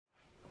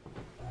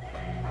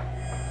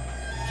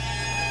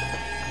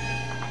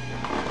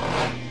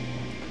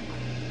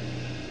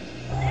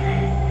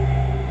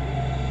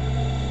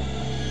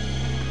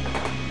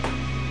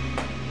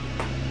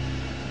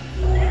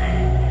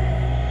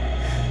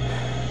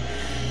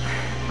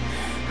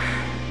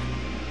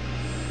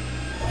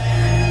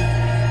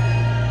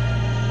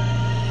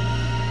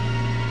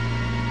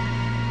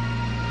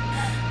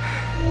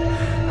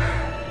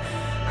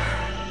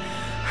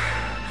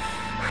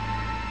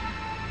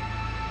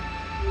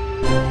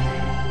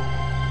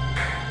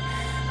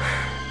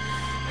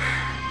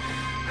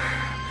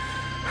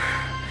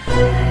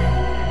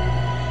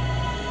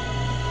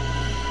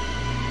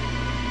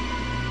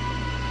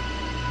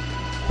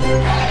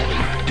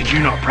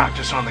Do not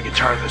practice on the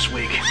guitar this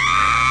week.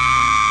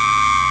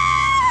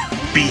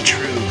 Be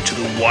true to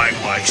the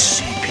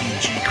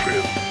YYCPG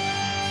crew.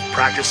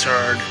 Practice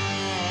hard,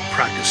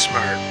 practice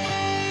smart,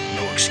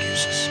 no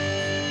excuses.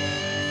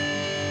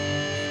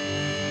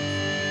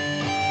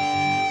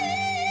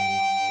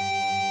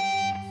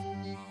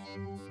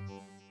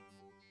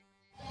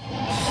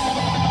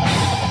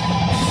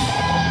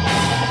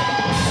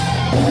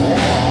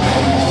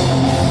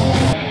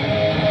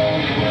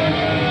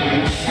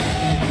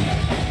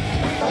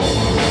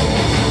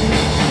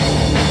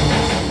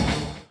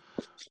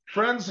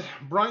 Friends,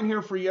 Brian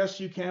here for Yes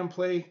You Can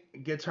Play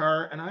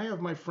Guitar, and I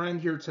have my friend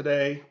here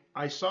today.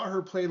 I saw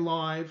her play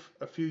live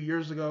a few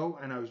years ago,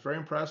 and I was very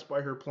impressed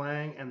by her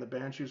playing and the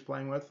band she was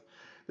playing with.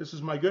 This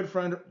is my good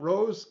friend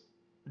Rose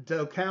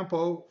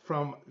Deocampo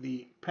from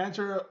the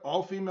Pantera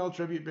all-female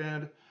tribute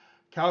band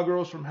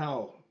Cowgirls from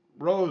Hell.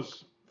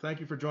 Rose, thank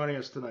you for joining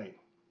us tonight.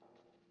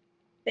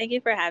 Thank you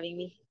for having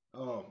me.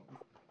 Oh,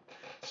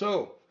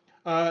 so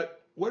uh,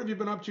 what have you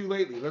been up to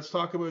lately? Let's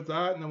talk about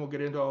that, and then we'll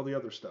get into all the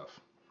other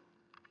stuff.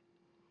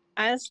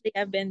 Honestly,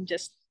 I've been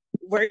just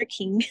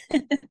working.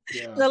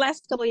 Yeah. The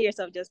last couple of years,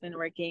 I've just been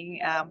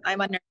working.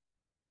 I'm on a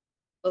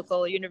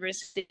local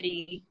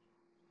university,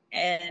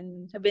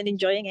 and I've been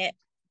enjoying it.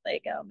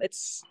 Like,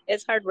 it's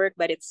hard work,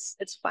 but it's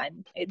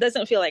fun. It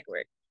doesn't feel like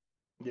work.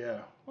 Yeah.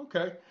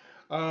 Okay.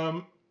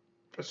 Um,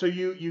 so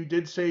you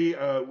did say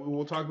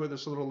we'll talk about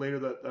this a little later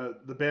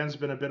that the band's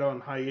been a bit on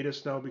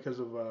hiatus now because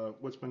of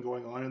what's been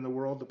going on in the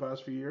world the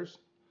past few years.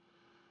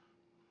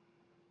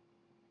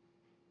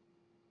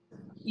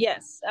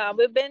 Yes,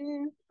 we've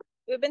been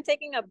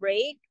taking a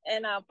break,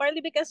 and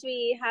partly because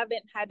we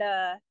haven't had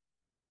a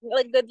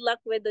like good luck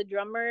with the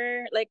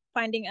drummer, like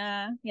finding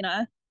a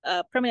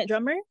permanent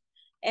drummer,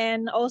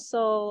 and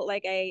also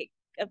like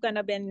I've kind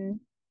of been,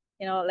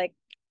 like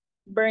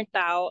burnt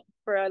out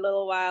for a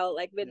little while,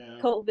 like with Yeah.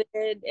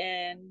 COVID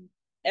and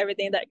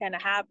everything that kind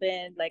of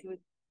happened. Like we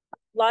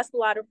lost a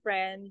lot of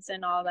friends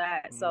and all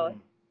that. So,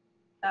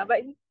 Mm.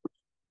 but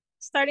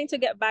starting to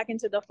get back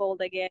into the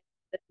fold again,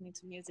 listening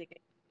to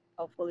music,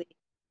 hopefully.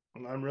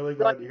 I'm really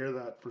glad to hear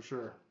that for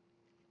sure.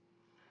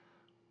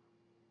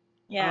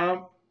 Yeah.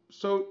 Um,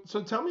 so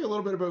tell me a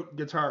little bit about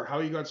guitar, how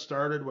you got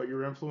started, what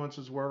your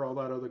influences were, all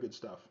that other good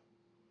stuff.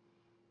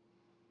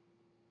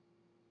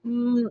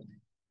 Mm,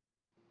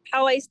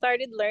 how I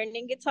started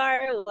learning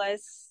guitar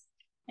was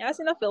I was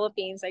in the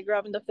Philippines. I grew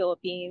up in the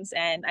Philippines,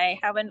 and I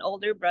have an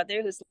older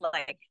brother who's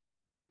like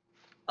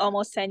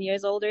almost 10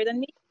 years older than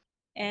me.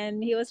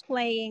 And he was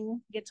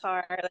playing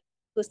guitar, like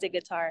acoustic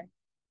guitar.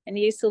 And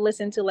he used to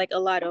listen to like a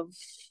lot of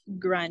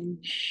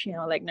grunge,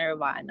 like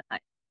Nirvana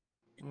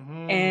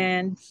Mm-hmm.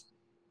 and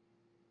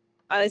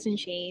Alice in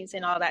Chains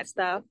and all that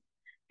stuff.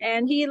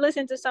 And he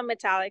listened to some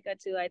Metallica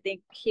too. I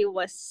think he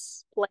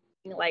was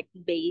playing like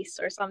bass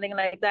or something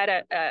like that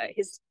at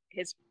his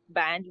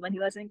band when he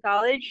was in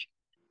college.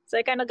 So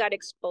I kind of got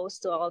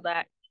exposed to all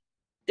that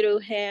through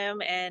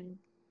him, and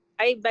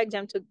I begged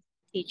him to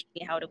teach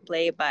me how to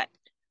play, but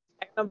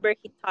I remember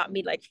he taught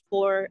me like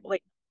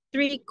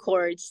three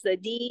chords, the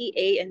D,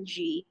 A, and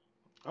G.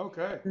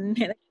 Okay. And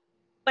I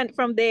went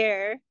from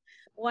there.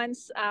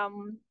 Once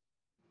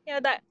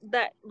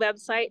that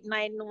website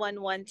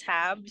 911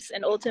 tabs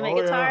and Ultimate Oh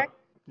yeah. Guitar.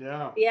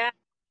 Yeah. Yeah,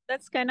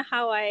 that's kind of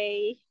how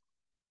I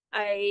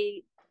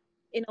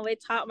in a way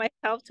taught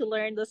myself to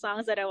learn the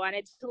songs that I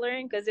wanted to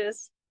learn, because it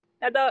was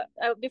I thought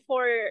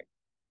before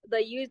the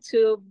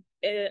YouTube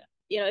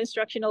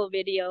instructional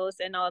videos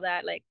and all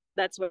that, like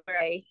that's where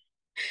I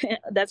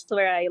that's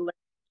where I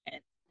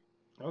learned.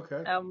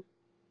 Okay. um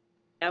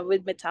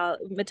with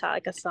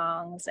Metallica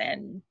songs,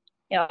 and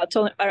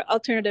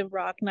alternative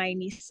rock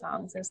 90s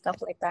songs and stuff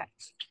like that.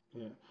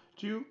 Yeah.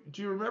 Do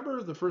you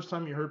remember the first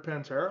time you heard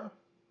Pantera?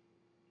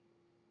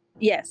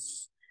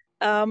 Yes.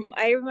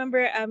 I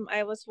remember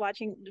I was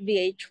watching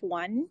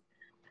VH1.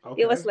 It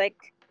Okay. was like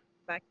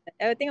back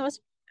then. I think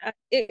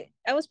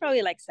I was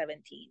probably like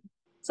 17.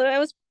 So I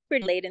was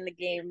pretty late in the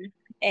game,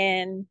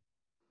 and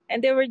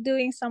they were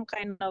doing some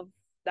kind of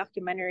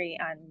documentary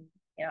on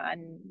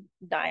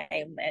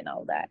Dime and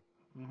all that.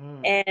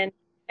 Mm-hmm. And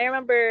I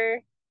remember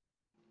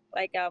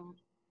like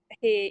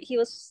he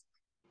was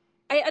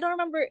I don't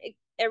remember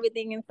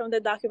everything from the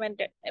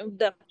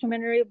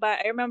documentary,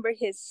 but I remember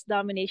his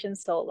domination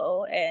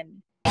solo,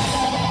 and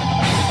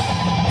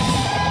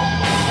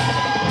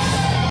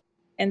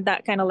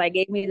that kind of like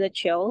gave me the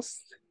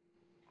chills.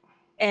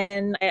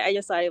 And I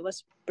just thought it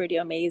was pretty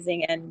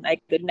amazing, and I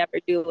could never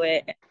do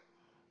it.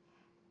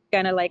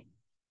 Kind of like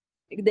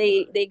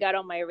they got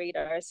on my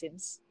radar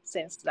since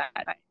that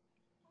time. Okay.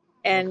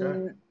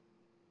 And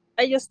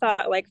I just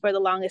thought like for the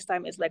longest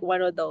time it's like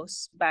one of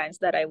those bands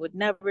that I would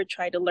never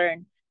try to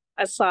learn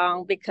a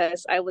song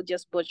because I would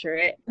just butcher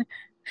it.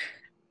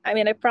 I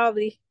mean, I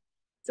probably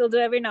still do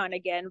every now and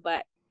again,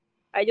 but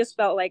I just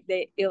felt like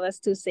it was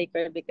too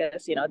sacred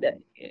because that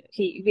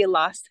we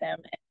lost him,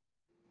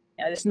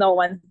 and there's no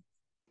one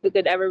who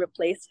could ever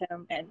replace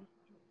him. And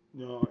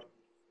No,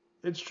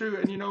 it's true,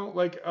 and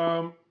like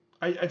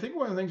I think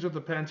one of the things with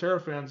the Pantera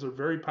fans, they're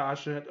very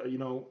passionate.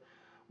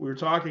 we were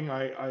talking.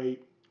 I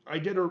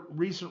did a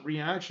recent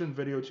reaction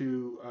video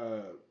to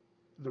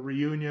the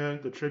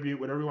reunion, the tribute,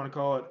 whatever you want to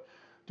call it,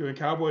 doing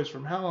Cowboys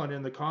from Hell. And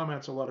in the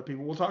comments, a lot of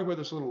people. We'll talk about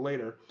this a little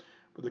later.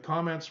 But the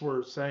comments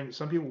were saying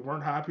some people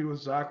weren't happy with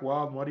Zach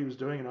Wild and what he was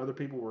doing, and other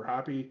people were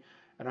happy.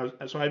 And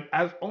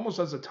almost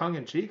as a tongue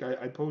in cheek,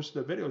 I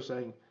posted a video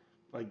saying,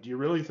 like, do you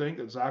really think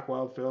that Zach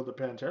Wild failed the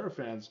Pantera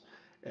fans?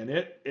 And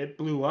it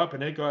blew up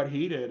and it got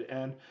heated.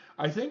 And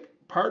I think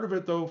part of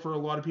it though for a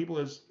lot of people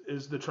is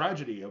the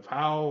tragedy of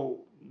how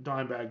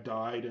Dimebag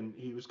died, and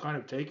he was kind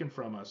of taken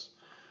from us.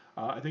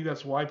 I think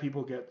that's why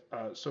people get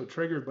so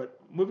triggered. But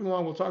moving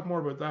along, we'll talk more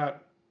about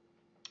that.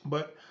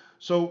 But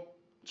so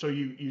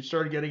you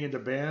started getting into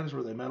bands.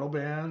 Were they metal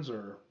bands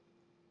or?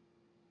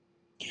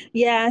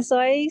 Yeah, so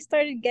I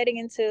started getting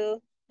into,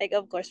 like,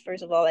 of course,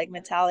 first of all, like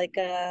Metallica,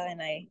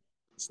 and I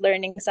was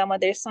learning some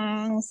of their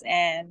songs,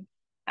 and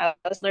I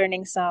was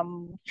learning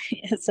some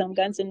some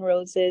Guns N'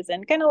 Roses,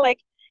 and kind of like,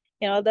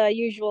 the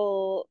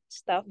usual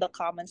stuff, the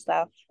common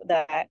stuff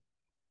that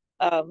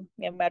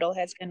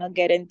metalheads kind of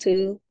get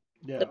into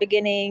the Yeah,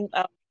 beginning,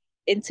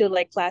 into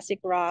like classic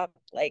rock,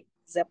 like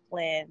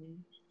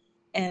Zeppelin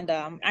and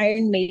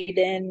Iron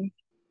Maiden,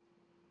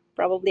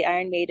 probably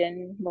Iron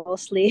Maiden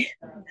mostly.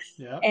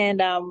 yeah,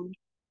 And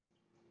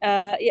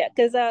yeah,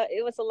 because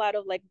it was a lot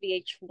of like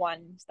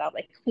VH1 stuff,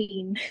 like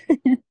Queen.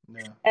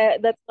 yeah,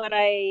 That's what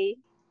I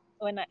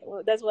when I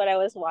that's what I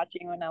was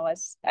watching when I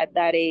was at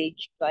that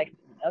age. Like,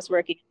 I was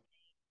working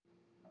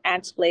at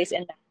aunt's place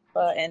in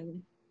Napa,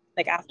 and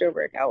like after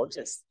work I would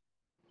just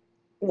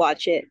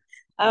watch it.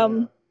 yeah.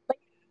 Um,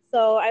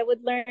 so I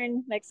would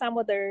learn like some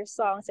of their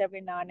songs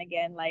every now and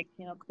again, like,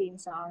 Queen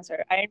songs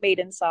or Iron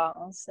Maiden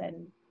songs.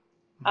 And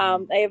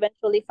Hmm. I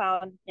eventually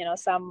found,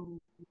 some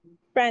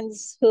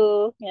friends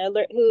who,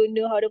 who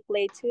knew how to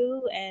play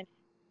too. And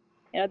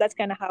that's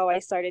kind of how I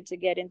started to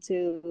get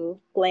into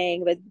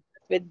playing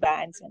with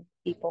bands and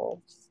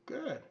people.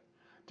 Good.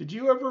 Did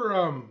you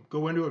ever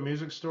go into a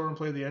music store and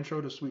play the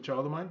intro to Sweet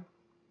Child of Mine?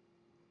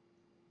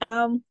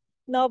 Um,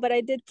 no, but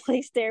I did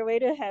play Stairway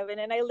to Heaven,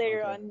 and I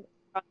later Okay. on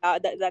found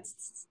out that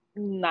that's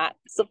not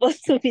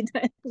supposed to be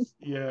done.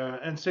 Yeah,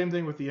 and same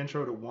thing with the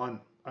intro to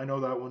One. I know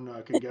that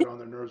one can get on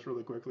their nerves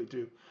really quickly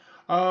too.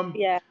 Um,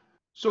 Yeah.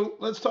 so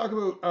let's talk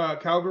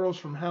about Cowgirls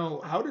from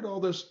Hell. How did all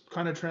this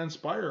kind of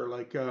transpire?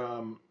 Like,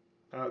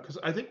 because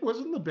I think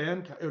wasn't the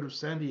band out of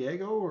San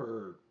Diego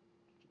or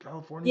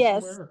California Yes.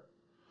 somewhere?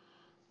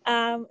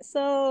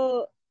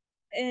 So,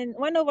 and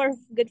one of our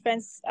good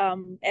friends,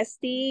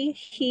 ST,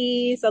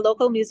 he's a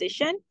local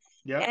musician,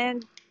 Yeah,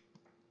 and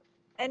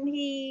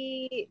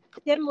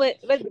him with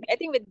I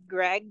think with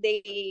Greg,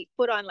 they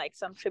put on like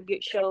some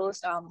tribute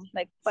shows,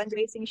 like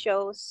fundraising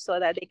shows, so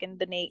that they can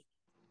donate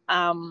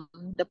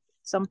the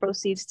some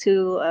proceeds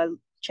to a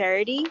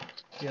charity.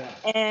 yeah,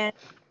 And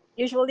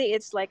usually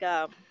it's like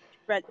a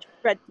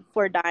spread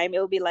for dime. It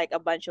will be like a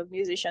bunch of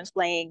musicians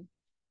playing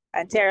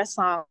Pantera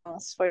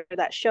songs for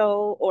that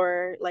show,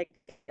 or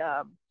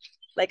um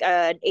like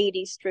an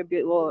 80s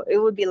tribute. Well, it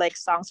would be like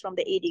songs from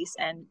the 80s,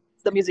 and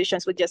the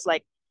musicians would just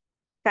like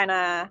kind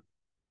of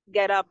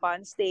get up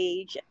on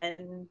stage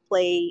and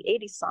play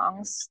 80s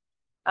songs,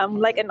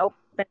 like okay, an open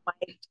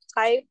mic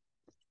type.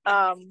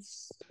 Um,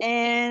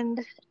 and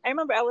I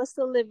remember I was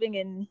still living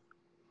in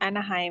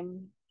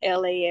Anaheim,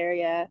 LA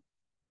area.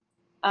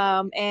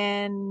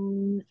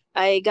 And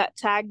I got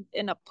tagged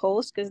in a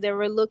post because they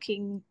were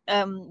looking.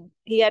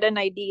 He had an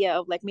idea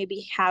of like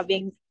maybe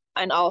having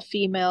an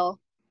all-female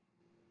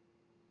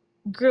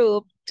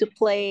group to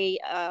play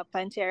a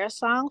Pantera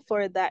song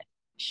for that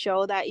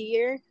show that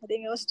year. I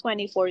think it was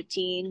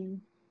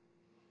 2014,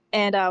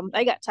 and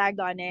I got tagged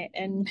on it,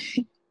 and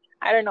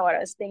I don't know what I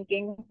was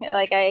thinking.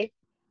 Like, I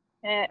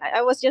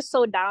was just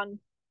so down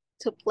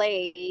to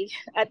play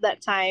at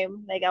that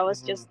time. Like, I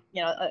was hmm just,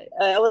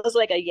 I was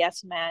like a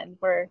yes man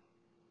for,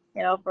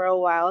 for a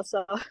while.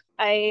 So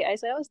I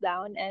said I was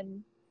down,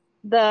 and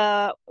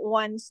the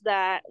ones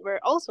that were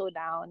also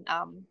down,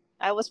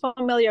 I was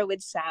familiar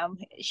with Sam.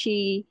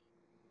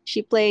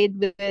 She plays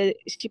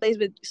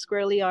with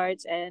Squirrely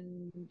Arts,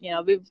 and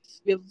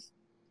we've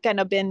kind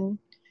of been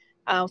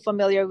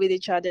familiar with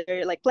each other,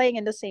 like playing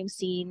in the same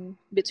scene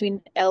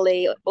between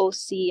LA,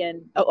 OC,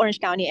 and Orange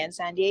County and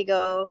San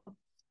Diego.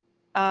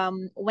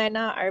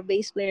 Wena, our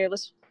bass player,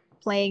 was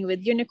playing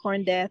with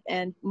Unicorn Death,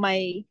 and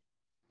my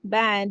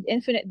band,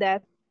 Infinite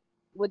Death,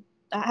 would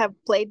have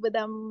played with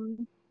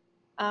them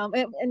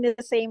in the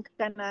same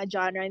kind of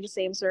genre, in the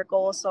same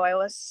circle. So I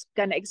was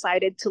kind of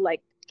excited to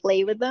like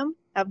play with them,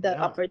 have the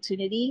yeah,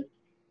 opportunity.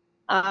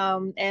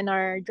 And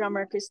our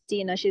drummer,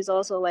 Christina, she's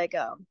also like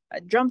a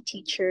drum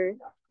teacher,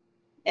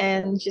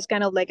 and she's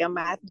kind of like a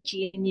math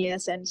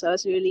genius. And so I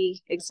was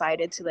really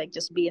excited to like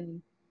just be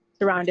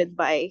surrounded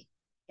by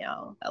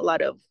a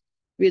lot of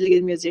really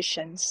good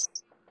musicians.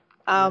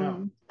 yeah,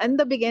 In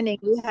the beginning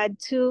we had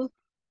two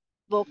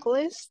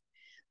vocalists.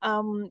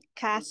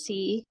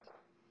 Cassie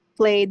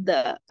played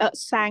the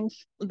sang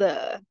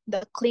the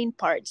clean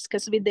parts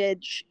because we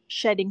did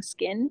shedding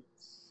skin.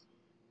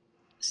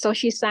 So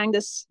she sang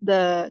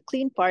the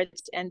clean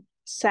parts, and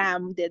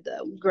Sam did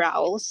the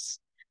growls.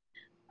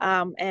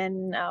 And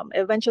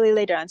eventually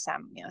later on,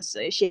 Sam,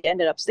 so she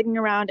ended up sticking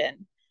around,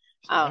 and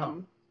Yeah.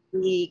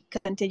 we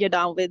continued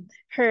on with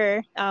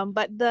her.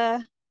 But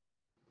the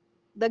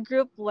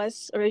group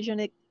was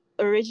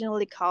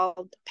originally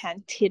called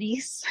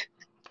Pantitis.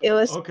 It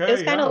was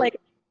Okay. kind of Yeah. like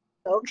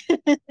a joke.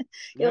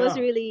 It was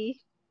Yeah.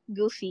 really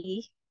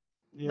goofy,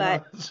 Yeah.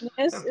 but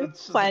it's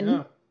That's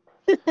fun.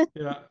 yeah.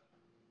 Yeah.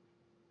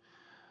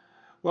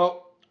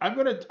 Well, I'm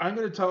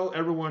gonna tell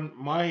everyone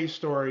my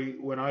story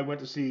when I went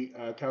to see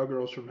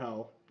Cowgirls from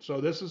Hell. So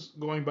this is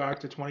going back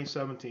to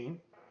 2017,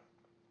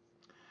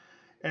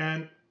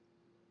 and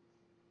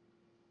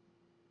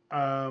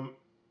um,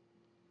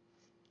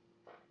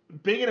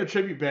 being in a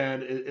tribute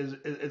band is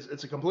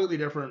it's a completely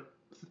different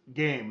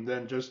game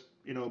than just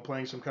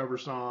playing some cover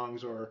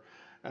songs or.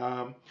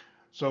 Um,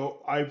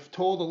 so I've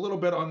told a little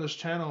bit on this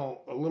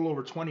channel a little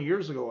over 20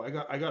 years ago.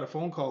 I got a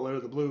phone call out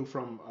of the blue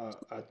from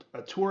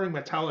a touring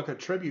Metallica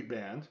tribute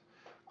band.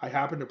 I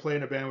happened to play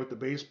in a band with the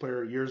bass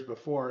player years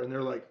before, and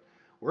they're like,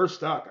 "We're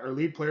stuck. Our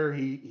lead player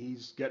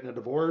he's getting a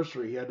divorce,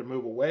 or he had to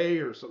move away,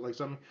 or something like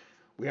something.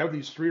 We have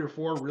these 3 or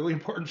 4 really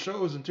important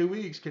shows in 2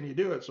 weeks. Can you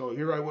do it?" So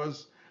here I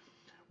was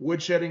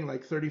woodshedding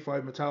like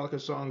 35 Metallica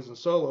songs and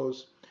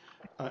solos,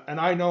 and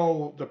I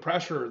know the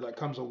pressure that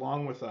comes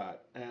along with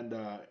that.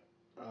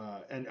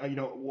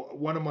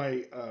 One of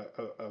my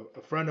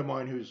a friend of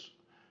mine who's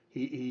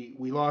he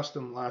we lost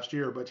him last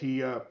year, but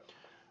he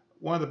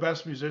one of the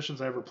best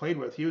musicians I ever played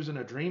with. He was in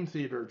a Dream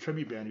Theater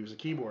tribute band. He was a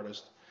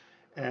keyboardist,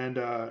 and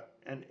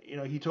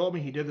he told me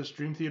he did this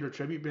Dream Theater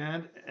tribute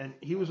band, and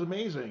he was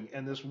amazing.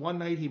 And this one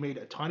night he made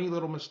a tiny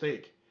little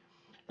mistake,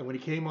 and when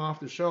he came off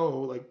the show,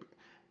 like,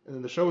 and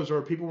then the show was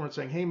over, people weren't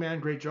saying, "Hey man,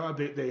 great job."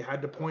 They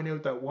had to point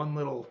out that one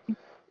little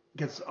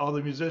gets all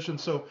the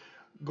musicians. So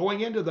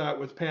going into that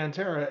with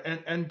Pantera,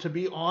 and to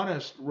be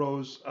honest,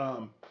 Rose,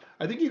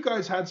 I think you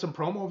guys had some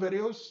promo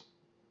videos,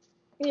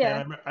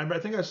 Yeah. and I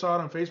think I saw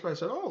it on Facebook. I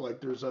said, "Oh, like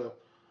there's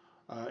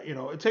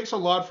it takes a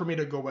lot for me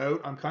to go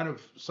out. I'm kind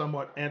of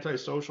somewhat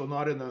antisocial,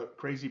 not in the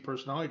crazy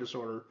personality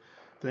disorder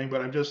thing,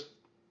 but I'm just,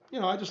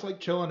 I just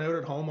like chilling out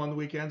at home on the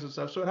weekends and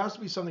stuff. So it has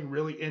to be something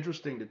really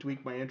interesting to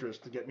tweak my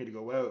interest to get me to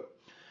go out.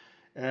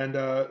 And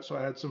so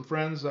I had some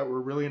friends that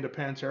were really into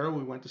Pantera.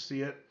 We went to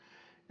see it,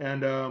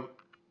 and I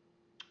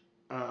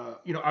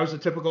was a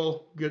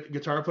typical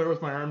guitar player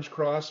with my arms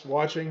crossed,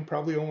 watching,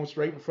 probably almost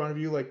right in front of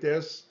you like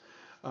this.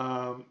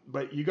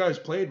 But you guys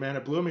played, man.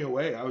 It blew me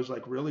away. I was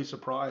like really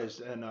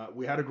surprised, and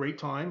we had a great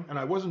time. And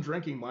I wasn't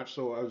drinking much,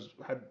 so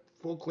I had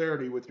full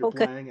clarity with your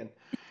Okay. playing,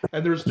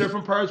 and there's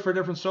different parts for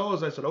different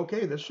solos. I said,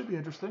 okay, this should be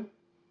interesting.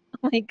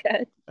 Oh my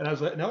God. And I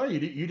was like, no,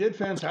 you did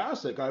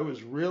fantastic. I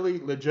was really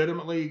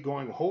legitimately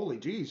going, holy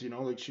geez,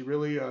 like she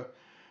really.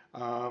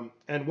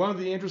 And one of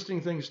the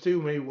interesting things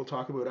too, maybe we'll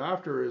talk about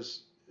after,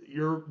 is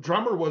your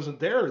drummer wasn't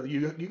there.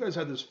 You guys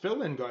had this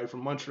fill-in guy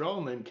from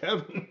Montreal named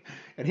Kevin,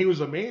 and he was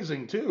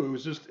amazing too.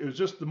 It was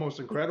just the most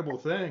incredible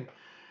thing.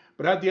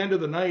 But at the end of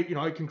the night,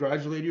 I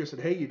congratulated you. I said,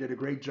 hey, you did a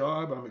great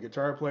job. I'm a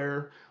guitar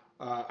player.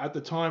 At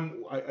the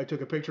time, I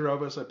took a picture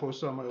of us. I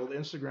posted on my old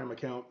Instagram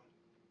account.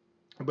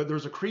 But there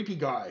was a creepy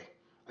guy.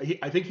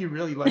 I think he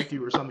really liked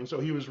you or something. So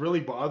he was really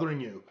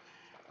bothering you.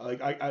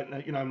 Like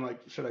I'm like,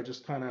 should I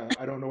just kind of,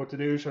 I don't know what to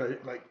do. Should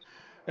I like,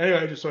 anyway,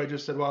 I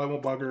just said, well, I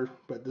won't bug her.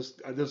 But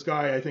this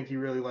guy, I think he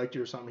really liked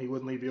you or something. He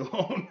wouldn't leave you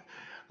alone.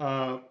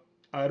 Uh,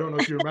 I don't know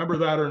if you remember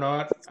that or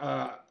not.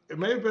 It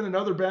may have been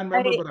another band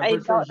member, but I'm I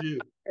pretty sure it don't. was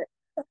you.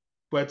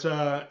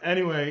 But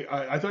anyway,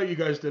 I thought you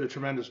guys did a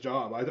tremendous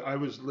job. I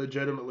was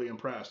legitimately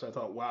impressed. I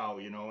thought, wow,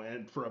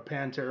 and for a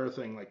Pantera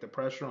thing, like the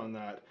pressure on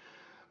that.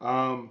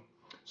 Um,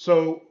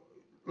 so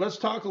let's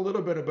talk a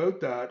little bit about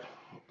that.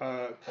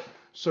 Uh,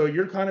 so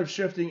you're kind of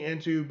shifting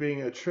into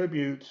being a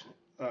tribute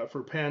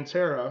for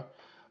Pantera.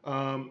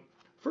 Um,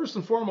 First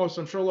and foremost,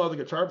 I'm sure a lot of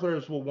the guitar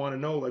players will want to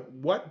know, like,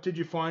 what did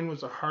you find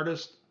was the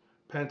hardest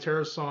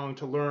Pantera song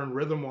to learn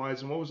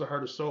rhythm-wise, and what was the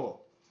hardest solo?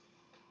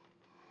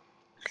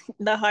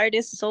 The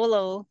hardest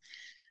solo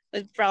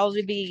would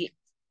probably be.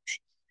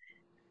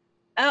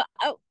 Oh,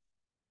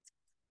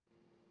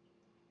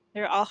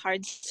 they're all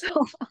hard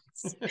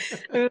solos.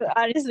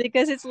 Honestly,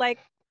 because it's like,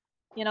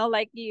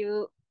 like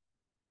you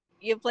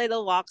play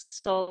the walk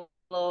solo.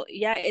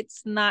 Yeah,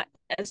 it's not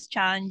as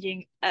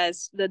challenging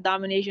as the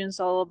domination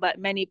solo, but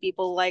many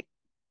people like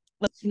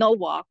no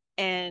walk,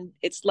 and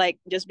it's like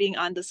just being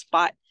on the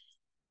spot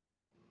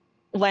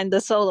when the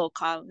solo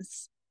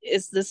comes.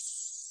 It's the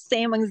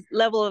same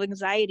level of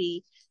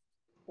anxiety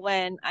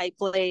when I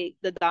play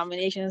the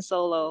domination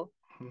solo.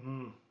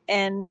 Hmm.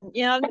 And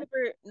I've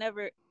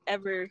never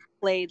ever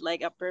played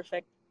like a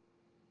perfect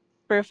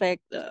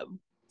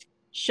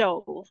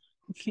show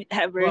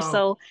ever. Well,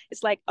 So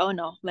it's like, oh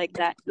no, like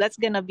that's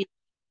gonna be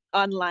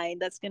online.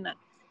 That's gonna,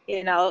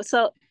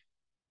 So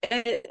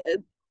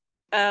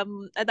uh,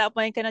 at that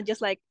point, kind of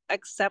just like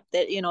accept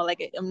it.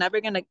 Like I'm never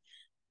gonna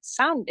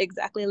sound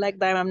exactly like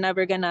them. I'm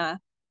never gonna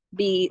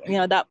be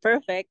that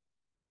perfect.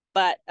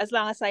 But as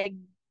long as I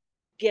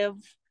give,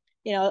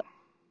 you know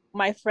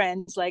my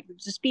friends, like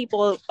just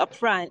people up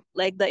front,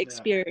 like the Yeah.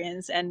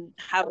 experience and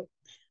have,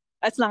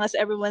 as long as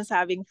everyone's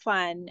having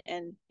fun,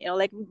 and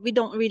like we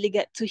don't really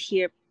get to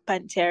hear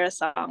Pantera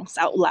songs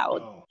out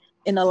loud No.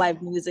 in a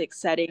live No. music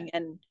setting.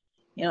 And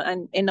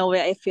and in a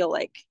way I feel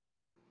like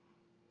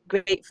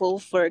grateful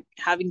for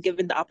having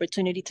given the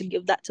opportunity to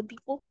give that to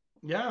people.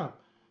 Yeah.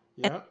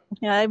 And Yeah.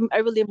 yeah, I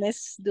really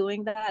miss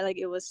doing that. Like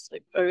it was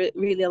like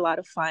really a lot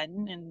of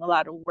fun and a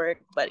lot of work,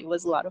 but it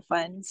was a lot of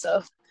fun.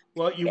 So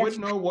Well, you yeah.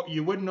 wouldn't know what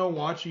you wouldn't know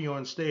watching you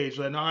on stage.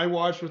 And I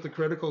watched with the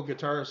critical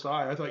guitarist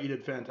eye. I thought you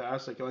did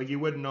fantastic. Like you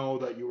wouldn't know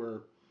that you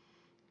were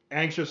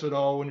anxious at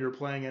all when you were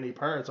playing any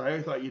parts.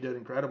 I thought you did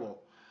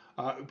incredible.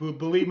 But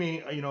believe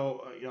me, I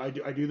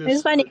do It's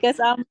this. funny because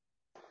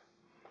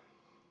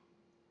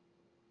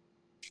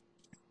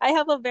I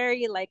have a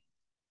very like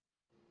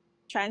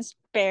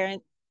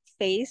transparent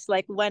face.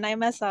 Like when I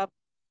mess up,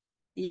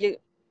 you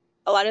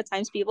a lot of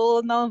times people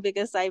will know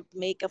because I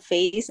make a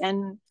face,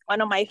 and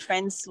one of my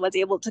friends was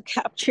able to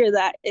capture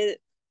that.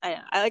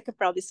 I could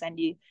probably send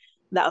you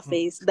that Hmm.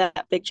 face,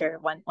 that picture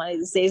one of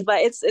these days.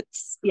 But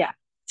it's yeah.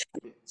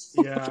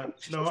 Yeah,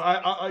 no,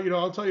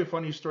 I'll tell you a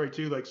funny story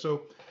too. Like,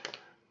 so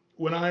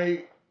when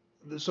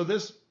so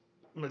this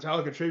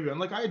Metallica tribute, and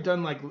like I had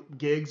done like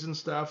gigs and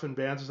stuff and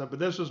bands and stuff, but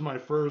this was my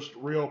first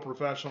real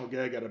professional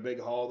gig at a big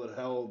hall that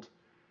held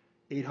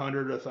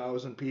 800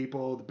 1,000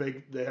 people.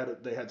 They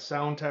had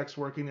sound techs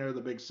working there,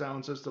 the big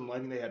sound system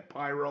lighting. They had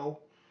pyro,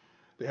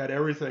 they had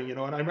everything, And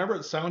I remember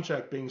at sound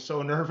check being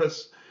so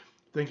nervous,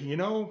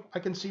 thinking, I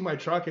can see my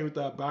truck out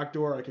that back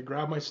door. I could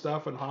grab my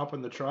stuff and hop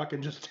in the truck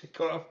and just take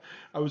off.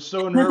 I was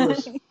so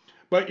nervous.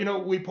 But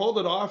we pulled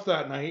it off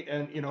that night,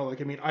 and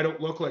like I mean, I don't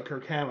look like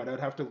Kirk Hammett. I'd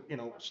have to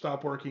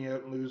stop working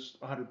out and lose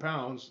 100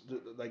 pounds,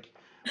 like.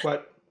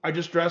 But I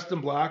just dressed in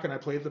black and I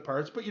played the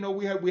parts. But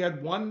we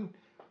had one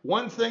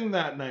thing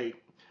that night.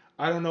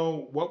 I don't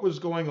know what was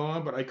going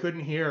on, but I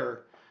couldn't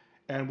hear,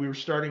 and we were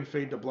starting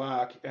Fade to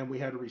Black, and we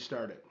had to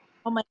restart it.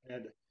 Oh my!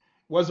 And it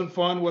wasn't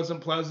fun,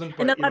 wasn't pleasant,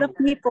 And but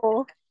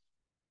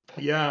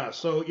yeah.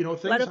 So a lot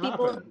things of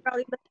people are happen.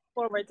 probably looking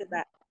forward to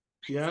that.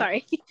 Yeah.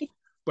 Sorry.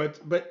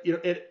 But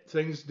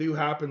things do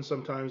happen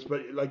sometimes.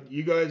 But like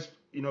you guys,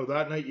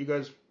 that night you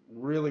guys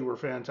really were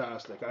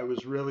fantastic. I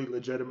was really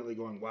legitimately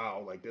going,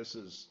 wow, like this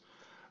is,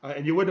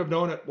 and you wouldn't have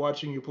known it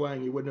watching you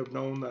playing. You wouldn't have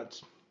known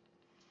that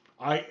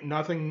I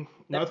nothing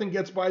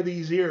gets by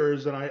these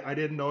ears, and I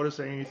didn't notice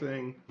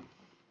anything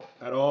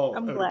at all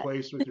I'm out of glad.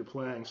 place with your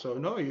playing. So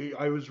no,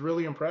 I was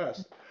really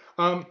impressed.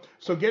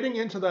 So getting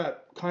into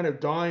that kind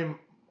of dime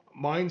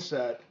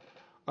mindset,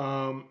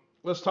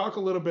 let's talk a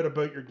little bit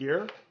about your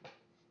gear.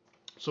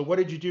 So what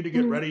did you do to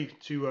get Mm. ready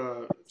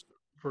to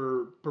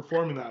for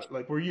performing that?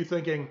 Like, were you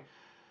thinking,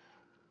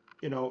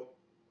 you know,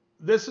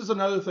 this is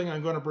another thing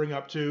I'm going to bring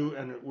up too,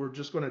 and we're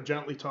just going to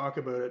gently talk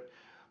about it.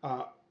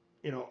 Uh,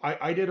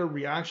 I did a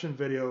reaction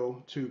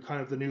video to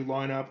kind of the new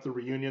lineup, the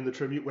reunion, the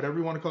tribute, whatever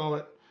you want to call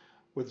it,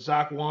 with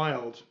Zach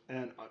Wild,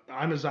 and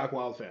I'm a Zach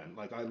Wild fan.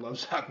 Like, I love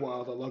Zach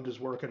Wild. I loved his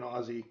work in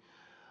Aussie.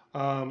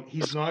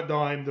 He's not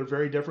Dime. They're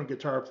very different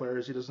guitar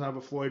players. He doesn't have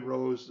a Floyd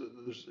Rose.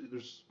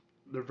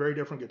 They're very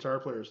different guitar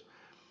players.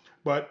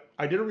 But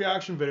I did a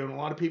reaction video, and a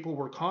lot of people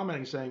were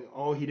commenting saying,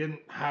 "Oh, he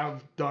didn't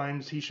have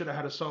dimes. He should have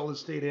had a solid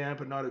state amp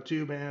and not a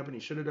tube amp, and he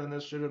should have done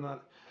this, should have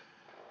not."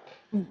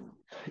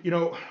 You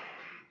know,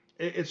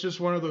 it's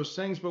just one of those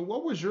things. But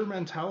what was your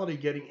mentality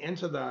getting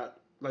into that?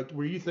 Like,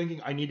 were you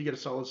thinking, "I need to get a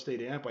solid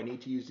state amp. I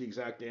need to use the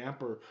exact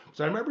amp," or because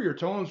I remember your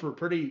tones were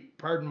pretty,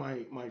 pardon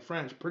my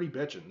French, pretty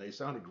bitchin'. They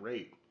sounded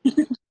great.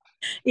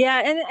 Yeah,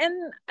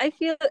 and I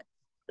feel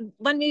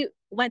when we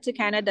went to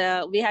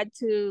Canada, we had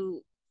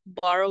to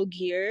borrow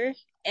gear,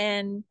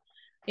 and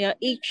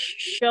each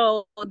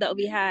show that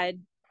we had,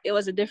 it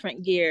was a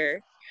different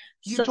gear.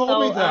 You So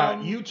told me that.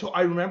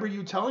 I remember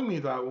you telling me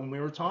that when we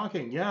were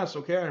talking. Yes,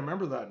 okay, I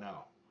remember that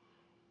now.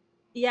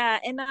 yeah,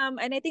 and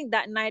I think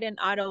that night in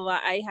Ottawa,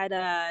 I had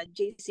a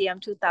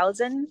JCM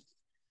 2000.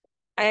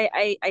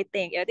 I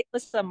think it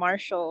was a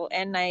Marshall,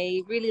 and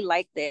I really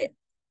liked it.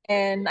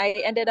 And I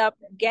ended up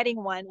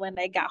getting one when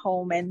I got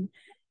home, and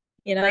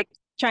like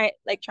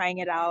trying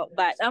it out.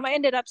 But I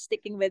ended up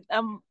sticking with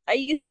I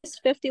used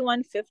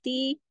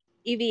 5150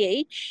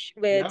 EVH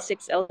with Yep.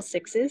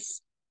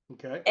 6L6s.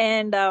 Okay.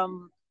 And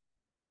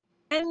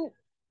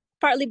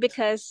partly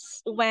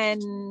because when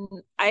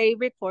I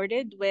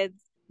recorded with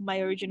my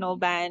original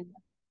band,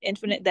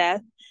 Infinite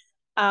Death,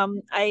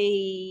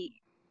 I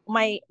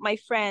my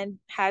friend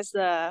has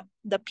the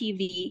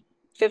PV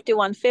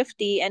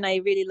 5150, and I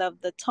really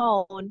love the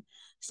tone.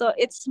 So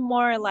it's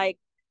more like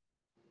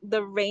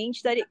the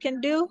range that it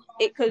can do.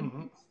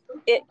 Mm-hmm.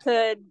 It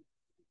could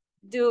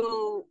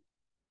do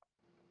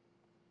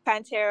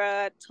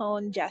Pantera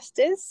tone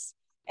justice,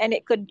 and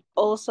it could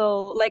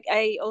also, like,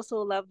 I also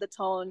love the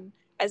tone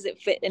as it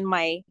fit in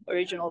my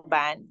original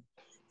band.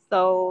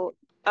 So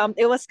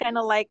it was kind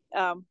of like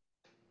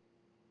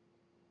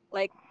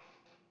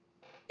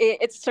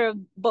it served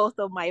both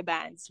of my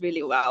bands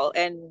really well,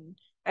 and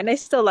I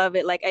still love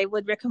it. Like I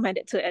would recommend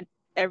it to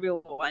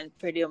everyone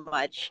pretty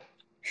much.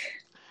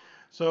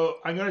 So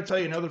I'm going to tell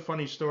you another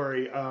funny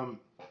story.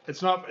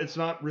 It's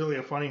not really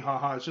a funny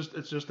haha.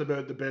 It's just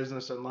about the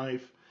business and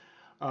life.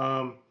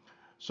 Um,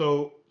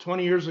 so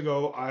 20 years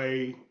ago,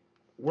 I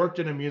worked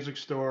in a music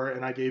store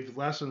and I gave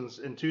lessons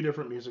in two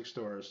different music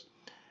stores.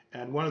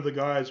 And one of the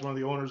guys, one of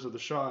the owners of the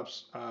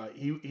shops,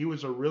 he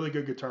was a really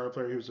good guitar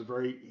player. He was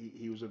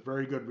a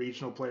very good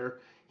regional player.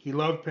 He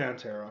loved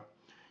Pantera.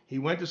 He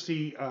went to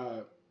see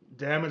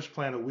Damage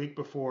Plan a week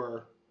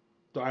before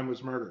Dime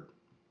was murdered.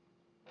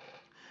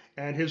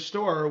 And his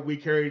store, we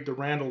carried the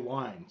Randall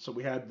line. So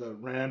we had the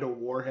Randall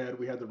Warhead,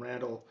 we had the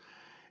Randall,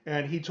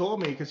 and he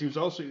told me because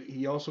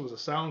he also was a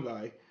sound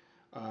guy.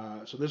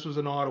 So this was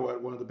in Ottawa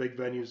at one of the big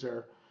venues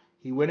there.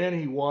 He went in,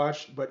 he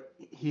watched, but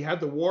he had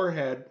the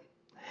Warhead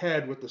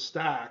head with the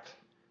stack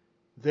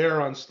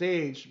there on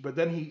stage. But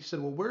then he said,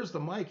 "Well, where's the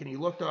mic?" And he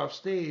looked off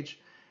stage,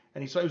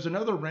 and he saw it was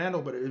another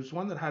Randall, but it was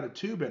one that had a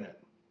tube in it,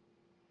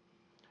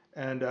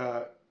 and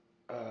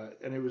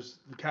and it was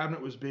the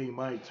cabinet was being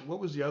mic'd. What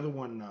was the other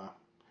one?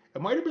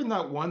 It might have been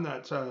that one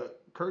that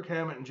Kirk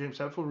Hammett and James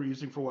Hetfield were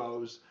using for a while. It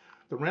was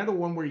the Randall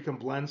one where you can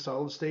blend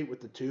solid state with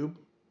the tube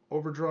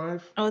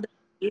overdrive. Oh, that's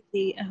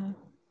easy.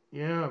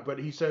 Yeah, but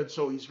he said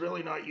so he's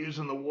really not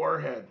using the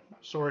Warhead.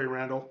 Sorry,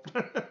 Randall.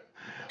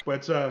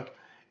 But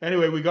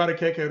anyway, we got a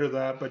kick out of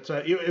that. But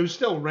it was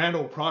still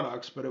Randall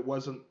products, but it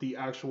wasn't the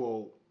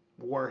actual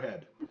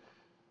Warhead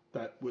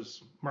that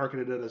was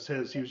marketed as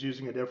his. He was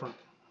using a different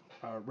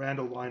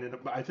Randall line in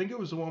it. But I think it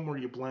was the one where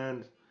you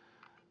blend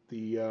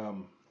the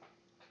um,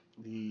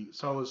 the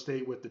solid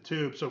state with the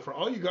tube. So for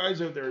all you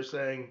guys out there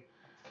saying,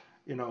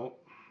 you know,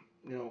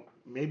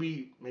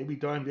 maybe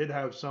Dime did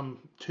have some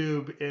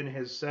tube in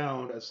his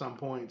sound at some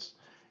points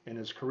in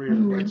his career,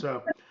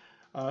 Mm-hmm.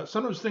 but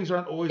sometimes things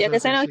aren't always Yeah,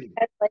 as because I they know seem.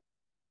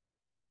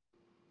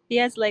 he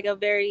has like a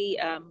very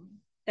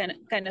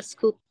kind of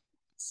scoop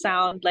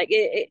sound. Like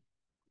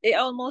it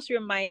almost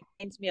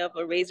reminds me of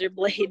a razor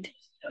blade.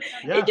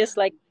 It Yeah, just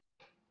like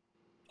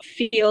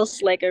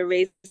feels like a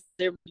razor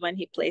when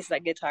he plays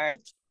that guitar.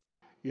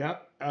 yeah,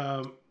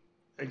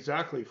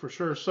 exactly for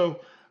sure.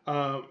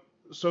 Uh,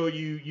 so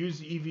you use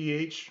the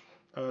EVH,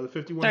 the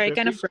Sorry,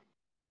 kind of 5150?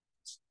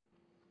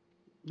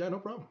 Yeah, no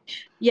problem.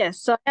 yes.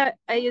 So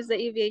I use the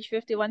EVH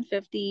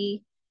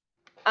 5150.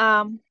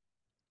 Um,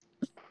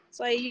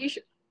 so I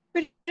usually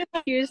pretty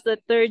much use the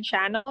third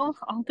channel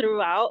all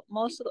throughout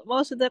most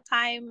of the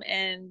time,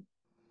 and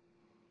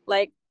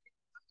like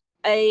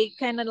I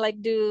kind of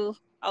like do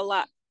a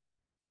lot,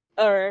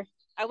 or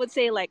I would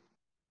say like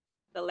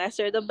the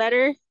lesser the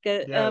better.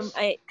 Yes.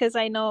 Cause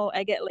I know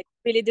I get like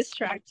really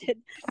distracted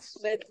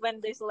with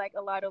when there's like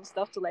a lot of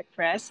stuff to like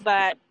press.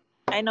 But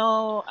I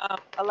know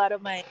a lot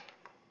of my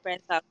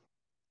friends have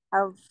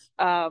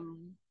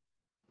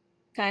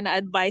kind of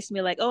advised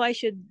me like, oh, I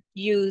should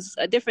use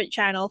a different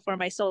channel for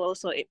my solo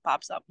so it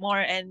pops up more.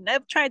 And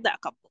I've tried that a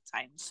couple of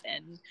times,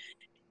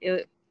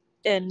 it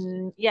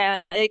and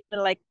yeah, I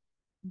can like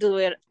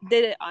did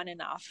it on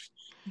and off.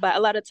 But a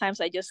lot of times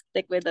I just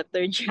stick with the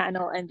third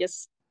channel and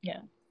just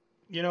yeah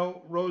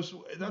Rose,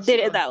 did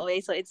it that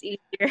way so it's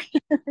easier.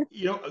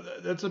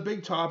 that's a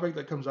big topic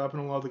that comes up in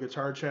a lot of the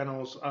guitar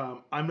channels.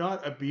 I'm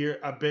not a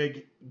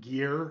big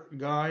gear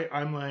guy.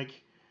 I'm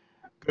like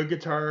good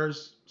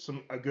guitars,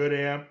 a good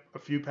amp, a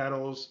few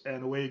pedals,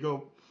 and away you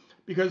go.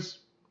 Because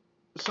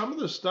some of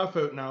the stuff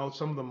out now,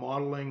 some of the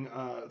modeling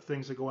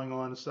things that are going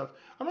on and stuff.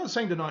 I'm not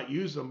saying to not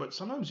use them, but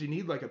sometimes you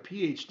need like a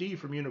PhD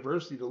from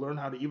university to learn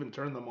how to even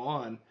turn them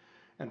on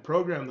and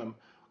program them.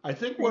 I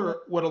think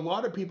what a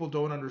lot of people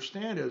don't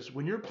understand is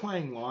when you're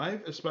playing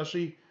live,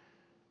 especially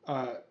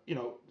you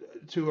know,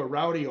 to a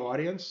rowdy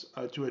audience,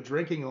 to a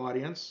drinking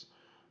audience,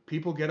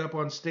 people get up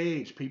on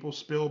stage, people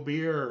spill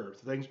beer,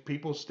 things,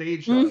 people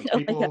stage dive, Oh my god,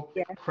 people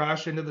yeah.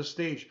 crash into the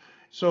stage.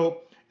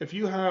 So if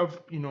you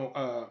have,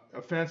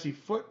 a fancy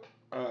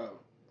uh,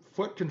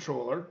 foot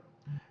controller,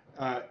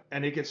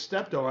 and it gets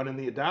stepped on and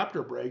the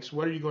adapter breaks,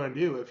 what are you going to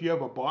do? If you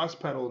have a Boss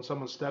pedal and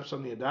someone steps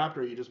on the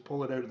adapter, you just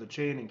pull it out of the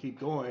chain and keep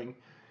going.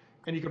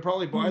 And you could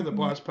probably buy the Mm-hmm.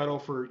 Boss pedal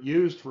for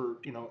used for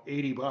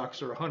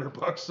 $80 or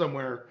 $100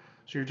 somewhere.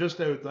 So you're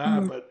just out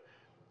that. Mm-hmm. But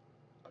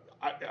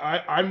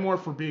I'm more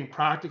for being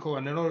practical.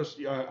 And I notice,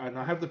 and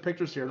I have the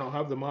pictures here, and I'll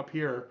have them up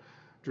here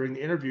during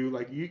the interview.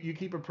 Like you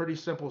keep a pretty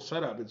simple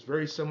setup. It's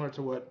very similar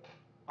to what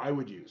I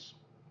would use.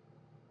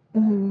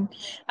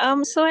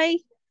 Mm-hmm. So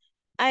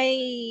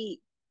I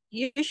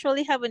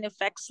usually have an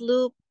effects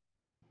loop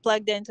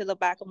plugged into the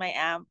back of my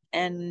amp,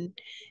 and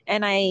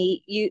I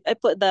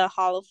put the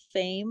Hall of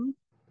Fame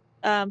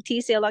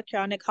TC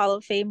Electronic Hall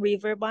of Fame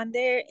reverb on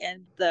there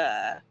and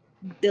the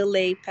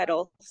delay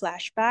pedal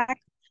flashback.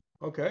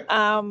 Okay.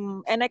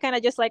 And I kind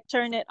of just like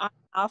turn it on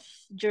and off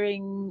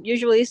during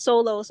usually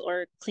solos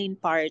or clean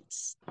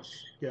parts,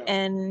 Yeah.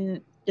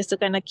 and just to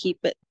kind of keep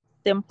it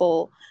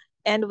simple.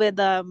 And with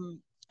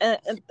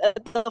at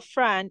the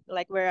front,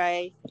 like where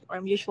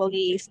I'm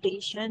usually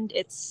stationed,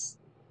 it's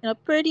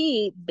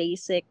pretty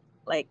basic.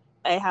 Like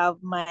I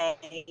have my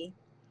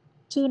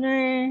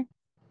tuner.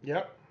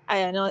 Yep.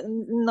 I don't know,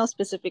 no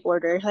specific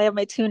order. I have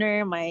my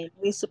tuner, my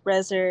noise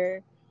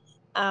suppressor,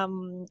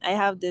 I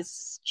have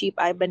this cheap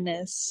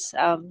Ibanez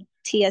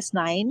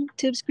TS9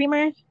 tube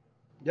screamer.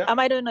 Yeah.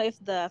 I don't know if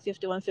the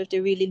 5150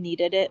 really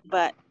needed it,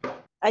 but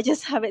I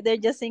just have it there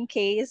just in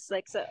case.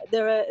 Like, so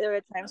there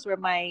are times where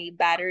my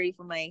battery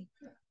for my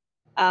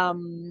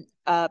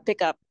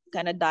pickup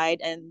kind of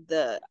died, and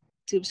the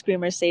tube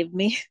screamer saved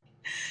me.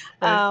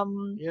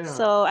 And yeah.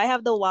 So I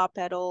have the wah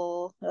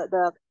pedal,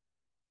 the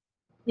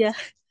yeah,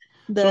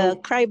 the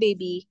So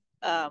crybaby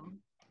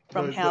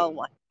from the hell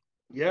one.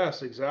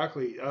 yes,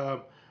 exactly.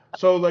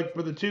 So like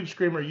for the tube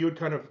screamer, you would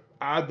kind of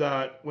add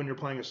that when you're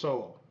playing a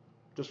solo,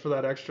 just for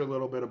that extra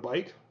little bit of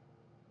bite.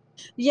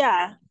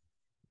 Yeah,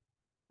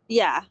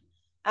 yeah.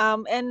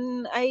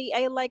 And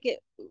I like it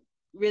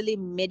really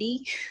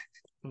MIDI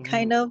Hmm.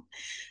 kind of.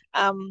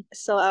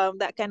 So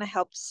that kind of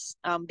helps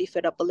beef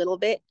it up a little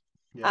bit.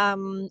 Yeah.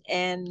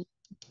 And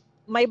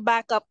my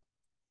backup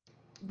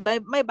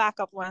my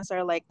backup ones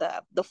are like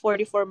the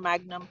 44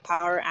 Magnum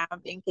power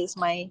amp in case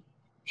my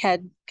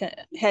head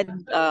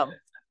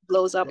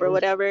blows up or Blows.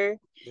 whatever.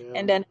 Yeah.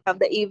 And then I have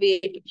the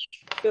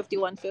EVH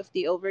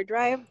 5150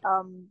 overdrive.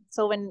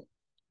 So when,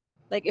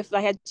 like, if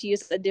I had to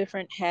use a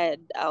different head,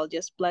 I'll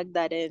just plug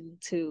that in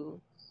to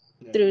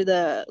Yeah. through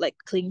the like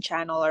clean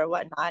channel or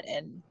whatnot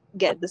and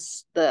get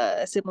this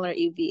the similar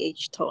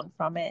EVH tone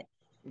from it.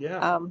 Yeah.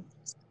 Um,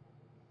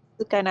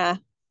 to kind of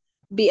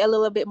be a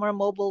little bit more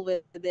mobile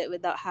with it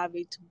without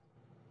having to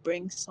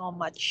bring so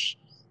much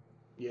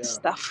Yeah.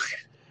 stuff.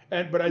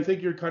 And but I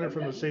think you're kind of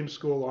from the same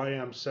school I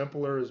am.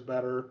 Simpler is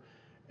better,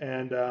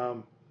 and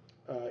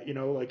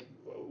like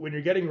when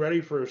you're getting ready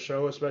for a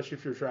show, especially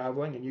if you're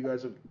traveling, and you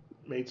guys have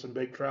made some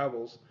big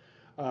travels,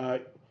 uh,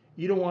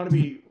 you don't want to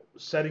be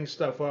setting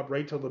stuff up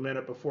right till the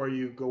minute before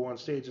you go on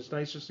stage. It's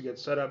nice just to get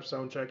set up,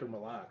 sound check, and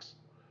relax,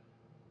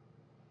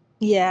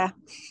 Yeah,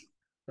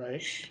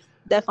 right?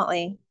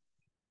 definitely.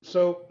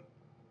 So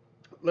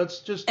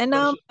let's just And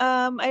let's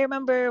I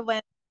remember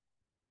when.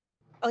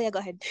 Oh yeah, go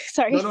ahead. no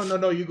Sorry. no no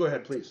no you go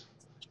ahead please.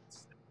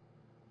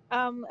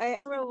 I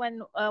remember when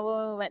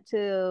we went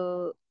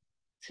to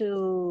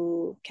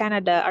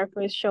Canada. Our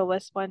first show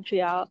was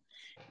Montreal,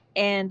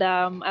 and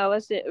I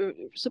was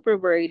super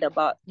worried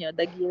about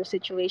the gear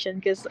situation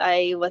because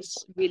I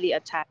was really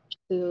attached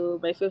to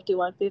my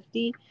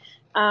 5150.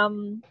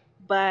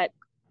 But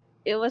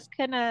it was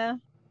kind of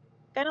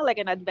like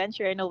an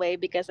adventure in a way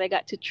because I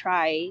got to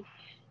try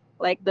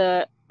like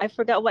the I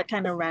forgot what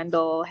kind of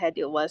Randall head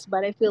it was,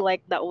 but I feel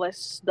like that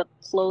was the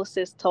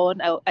closest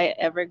tone I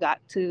ever got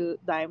to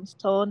Dime's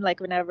tone. Like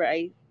whenever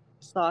I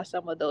saw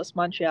some of those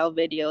Montreal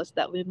videos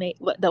that we made,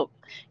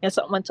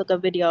 someone took a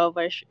video of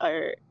our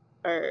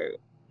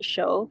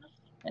show,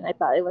 and I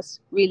thought it was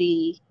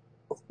really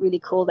really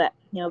cool that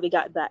we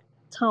got that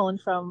tone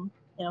from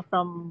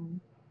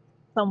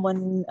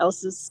someone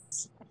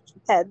else's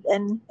head,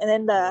 and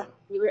then Yeah.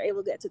 we were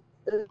able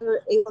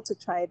to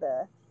try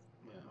the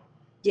Yeah.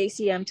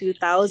 JCM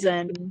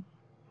 2000,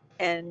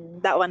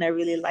 and that one I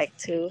really liked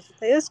too.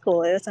 It was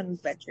cool. It was an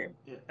adventure.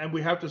 Yeah. And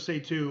we have to say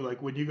too,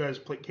 like when you guys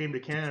came to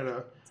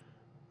Canada,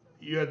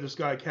 you had this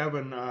guy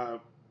Kevin.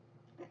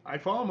 I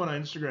follow him on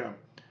Instagram.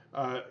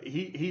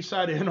 He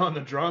sat in on the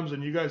drums,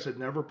 and you guys had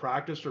never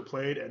practiced or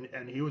played,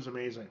 and he was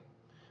amazing.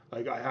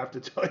 Like I have to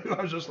tell you,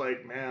 I was just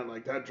like, man,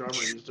 like that drummer,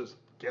 he's just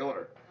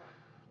killer.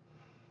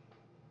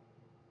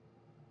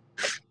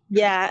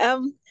 Yeah.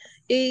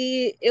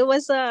 It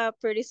was a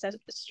pretty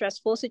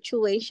stressful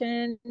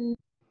situation,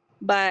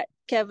 but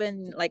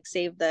Kevin like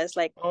saved us.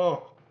 Like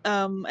Oh,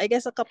 I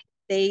guess a couple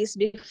of days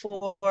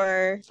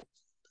before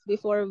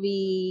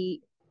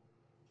we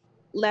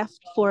left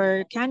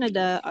for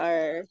Canada,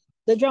 our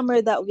the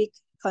drummer that we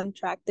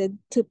contracted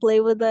to play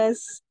with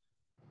us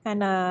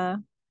kind of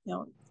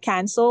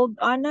canceled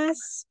on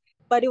us.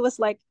 But it was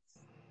like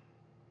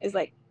it's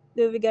like,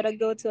 dude, we gotta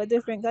go to a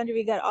different country.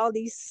 We got all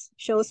these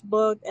shows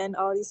booked and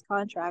all these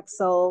contracts.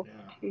 So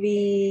yeah.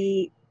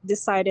 we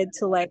decided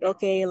to like,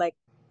 okay, like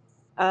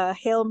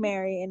Hail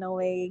Mary in a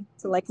way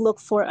to like look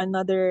for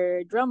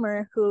another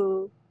drummer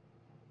who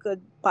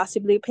could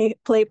possibly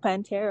play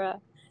Pantera.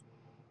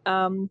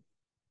 Um,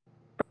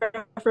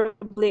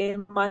 Preferably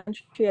in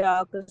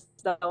Montreal because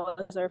that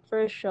was our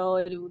first show.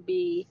 It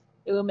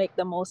would make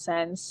the most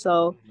sense.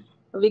 So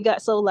we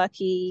got so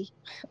lucky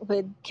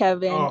with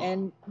Kevin, Oh,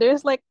 and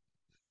there's like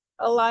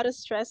a lot of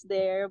stress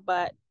there,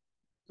 but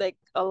like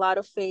a lot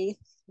of faith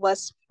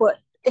was put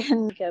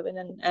in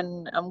Kevin,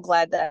 and I'm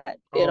glad that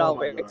it oh all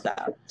my God. worked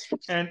out.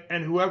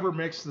 And whoever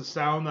mixed the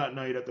sound that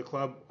night at the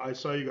club, I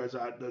saw you guys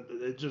at.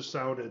 It just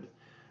sounded,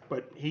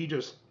 but he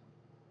just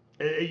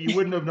you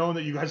wouldn't have known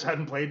that you guys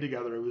hadn't played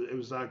together. It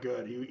was that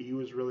good. He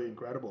was really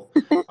incredible.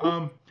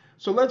 Um,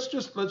 so let's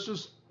just That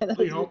you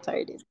was know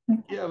retarded.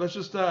 yeah, let's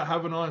just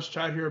have an honest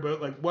chat here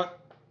about like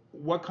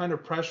what kind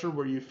of pressure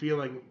were you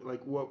feeling?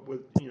 Like what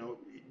with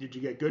did you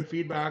get good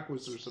feedback?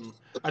 Was there some?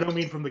 I don't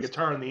mean from the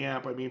guitar and the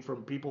amp. I mean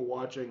from people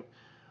watching.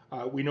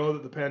 We know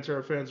that the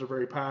Pantera fans are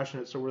very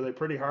passionate. So were they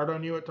pretty hard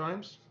on you at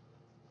times?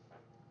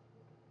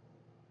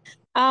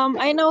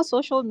 I know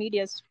social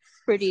media is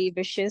pretty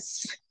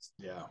vicious,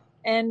 Yeah.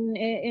 and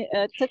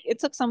it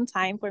took some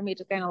time for me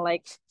to kind of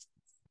like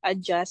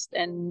adjust,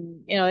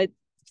 and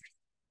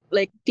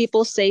like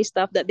people say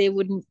stuff that they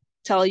wouldn't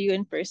tell you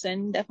in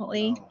person,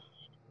 definitely. No.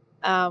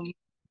 Um,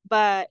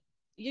 but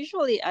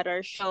usually at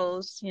our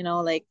shows,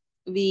 like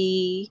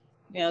we,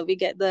 we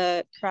get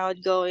the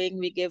crowd going,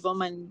 we give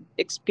them an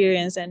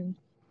experience, and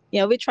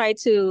we try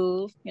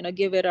to,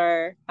 give it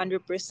our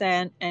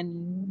 100%.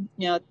 And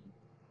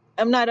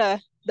I'm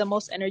not the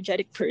most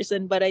energetic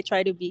person, but I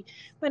try to be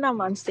when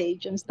I'm on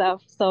stage and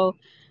stuff. So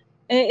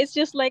it's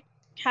just like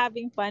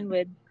having fun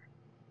with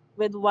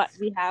what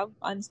we have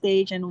on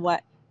stage, and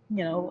what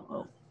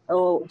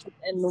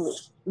and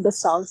the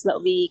songs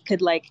that we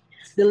could like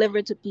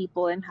deliver to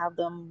people and have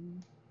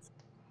them,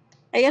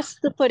 I guess,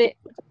 to put it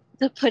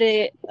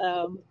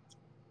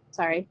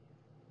sorry,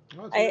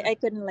 Oh, it's I okay. I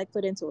couldn't like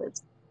put into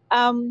words.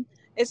 um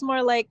it's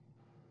more like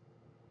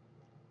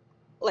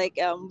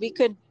we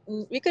could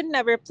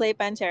never play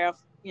Pantera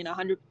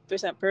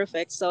 100%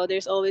 perfect, so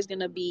there's always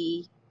gonna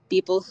be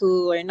people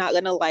who are not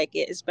gonna like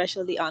it,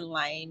 especially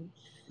online.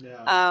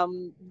 Yeah.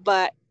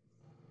 But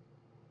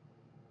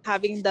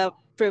having the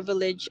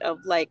privilege of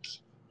like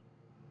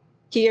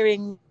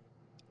hearing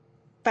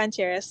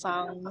Pantera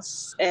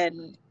songs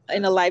and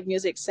in a live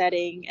music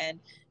setting, and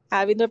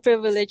having the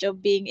privilege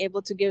of being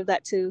able to give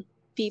that to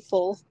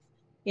people,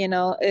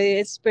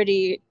 it's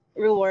pretty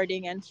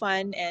rewarding and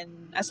fun. And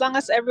as long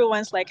as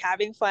everyone's like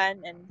having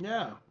fun and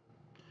Yeah.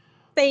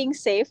 staying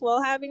safe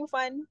while having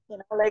fun,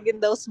 like in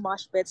those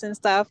mosh pits and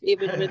stuff,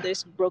 even where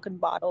there's broken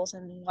bottles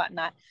and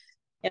whatnot,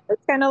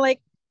 it's kind of like,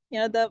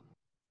 the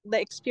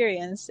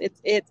experience.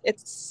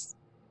 It's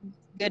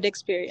good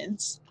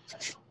experience.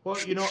 Well,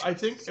 I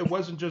think it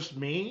wasn't just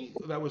me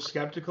that was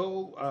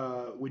skeptical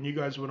when you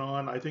guys went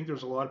on. I think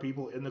there's a lot of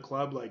people in the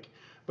club, like,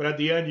 but at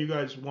the end, you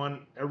guys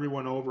won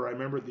everyone over. I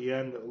remember at the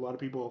end, a lot of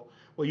people.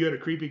 Well, you had a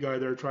creepy guy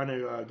there trying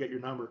to get your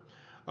number,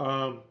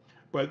 um,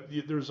 but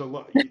there's a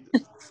lot.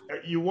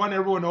 You won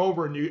everyone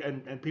over,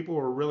 and people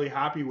were really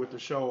happy with the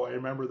show. I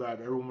remember that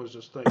everyone was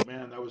just like,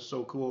 man, that was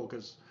so cool,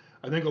 because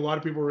I think a lot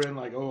of people were in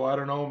like, oh, I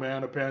don't know,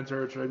 man, a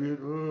Pantera tribute.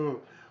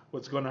 Ooh,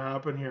 what's going to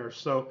happen here?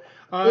 So,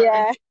 and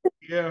Yeah.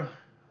 yeah.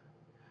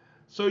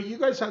 So you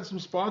guys had some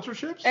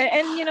sponsorships?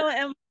 And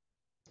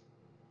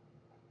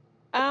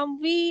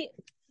we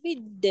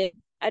did.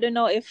 I don't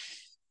know if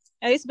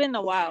it's been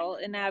a while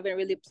and I haven't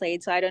really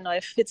played, so I don't know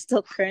if it's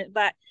still current.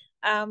 But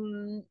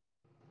um,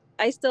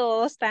 I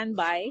still stand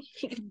by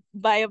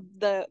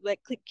the like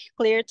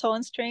clear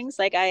tone strings.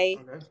 Like Okay.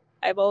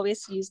 I've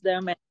always used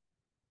them, and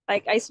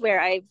like I swear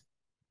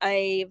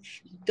I've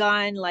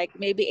gone like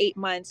maybe 8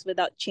 months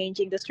without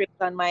changing the strings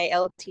on my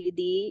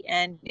LTD,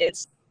 and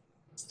it's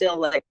still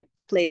like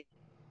plays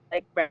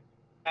like brand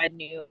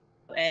new.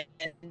 And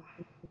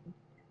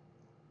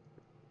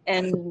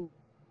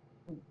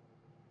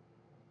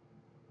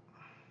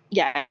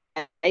yeah,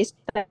 I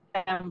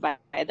stand by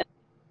them.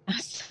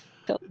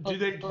 So Do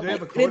they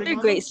have a coating they're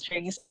on great them?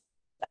 strings.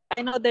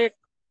 I know they're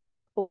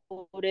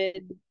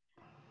quoted,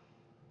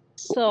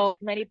 so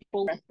many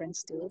people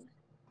reference to.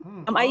 I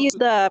I'll have use to,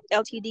 the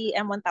LTD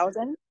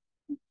M1000.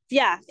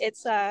 Yeah,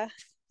 it's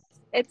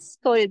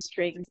coated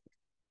strings,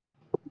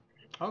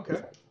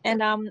 okay.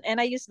 and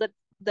I use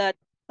the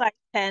size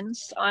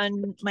 10s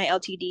on my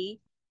LTD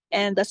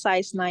and the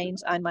size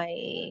 9s on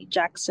my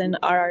Jackson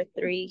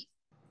RR3.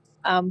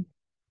 Um,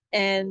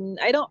 and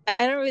I don't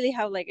really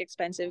have like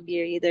expensive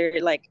gear either.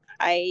 Like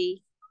I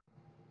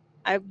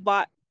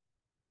bought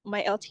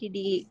my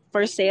LTD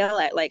for sale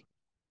at like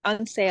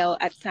on sale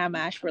at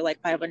Samash for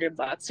like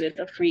 $500 with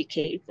a free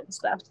case and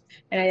stuff.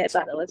 And I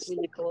thought it was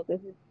really cool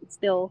because it's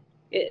still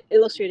it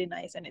looks really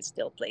nice and it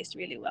still plays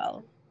really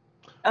well.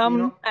 You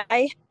know,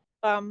 I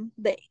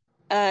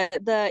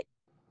the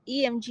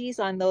EMGs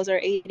on those are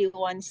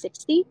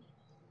 8160,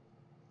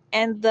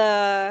 and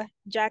the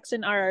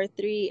Jackson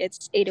RR3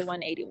 it's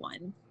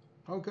 8181.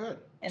 oh, good.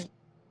 And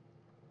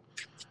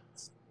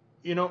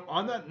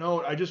On that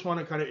note, I just want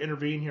to kind of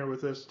intervene here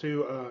with this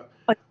too.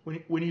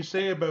 When you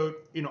say about,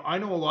 I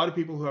know a lot of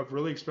people who have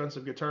really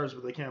expensive guitars,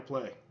 but they can't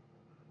play.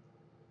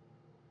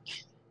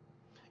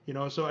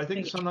 So I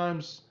think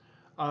sometimes,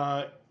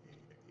 uh,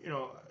 you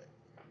know,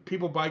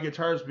 people buy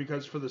guitars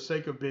because for the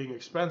sake of being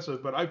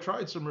expensive. But I've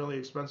tried some really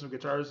expensive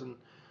guitars, and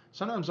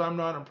sometimes I'm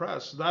not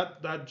impressed.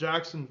 That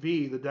Jackson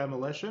V, the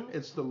Demolition,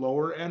 it's the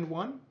lower end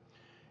one.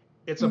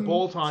 It's a mm,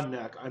 bolt-on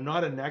neck. I'm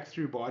not a neck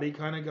through body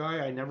kind of guy.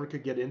 I never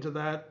could get into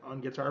that on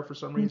guitar for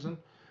some mm. reason.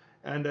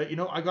 And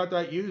I got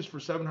that used for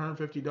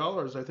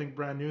 $750. I think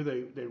brand new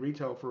they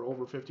retail for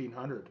over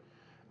 1,500.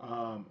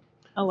 Um,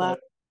 Oh wow. but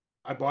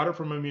I bought it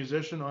from a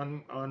musician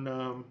on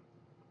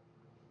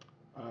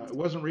it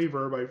wasn't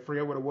Reverb. I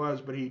forget what it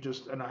was, but he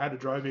just, and I had to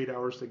drive 8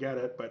 hours to get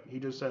it. But he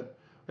just said,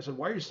 I said,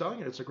 why are you selling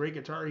it? It's a great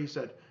guitar. He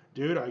said,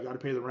 dude, I got to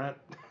pay the rent.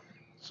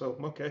 So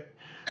okay.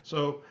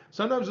 So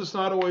sometimes it's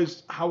not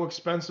always how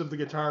expensive the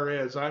guitar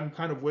is. I'm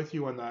kind of with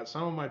you on that.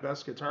 Some of my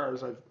best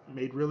guitars, I've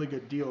made really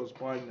good deals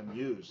buying them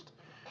used,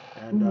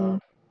 and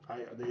Mm,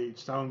 they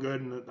sound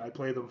good and I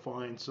play them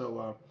fine.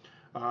 So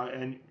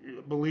and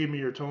believe me,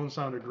 your tone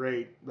sounded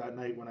great that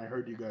night when I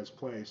heard you guys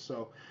play.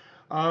 So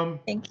um,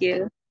 thank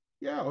you.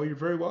 Yeah, well, you're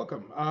very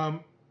welcome.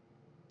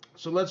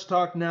 So let's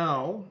talk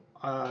now.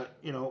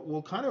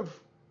 We'll kind of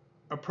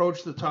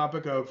approach the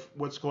topic of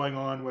what's going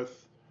on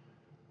with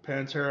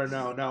Pantera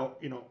now. Now,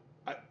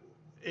 I,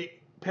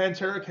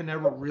 Pantera can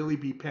never really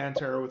be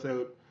Pantera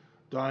without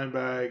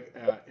Dimebag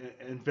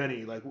and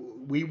Vinny. Like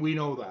we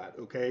know that,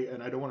 okay?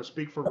 And I don't want to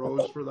speak for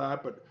Rose for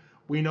that, but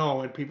we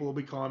know, and people will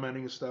be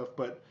commenting and stuff.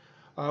 But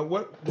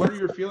what are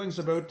your feelings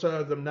about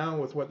them now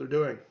with what they're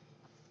doing?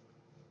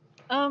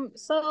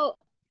 So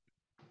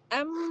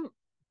I'm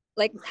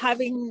like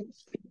having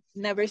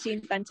never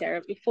seen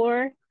Pantera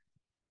before.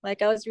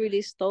 Like I was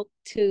really stoked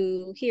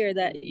to hear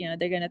that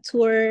they're gonna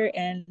tour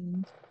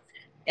and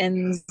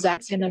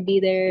Zach's gonna be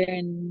there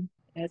and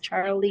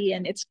Charlie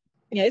and it's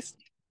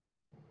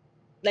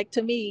like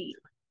to me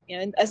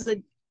as a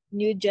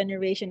new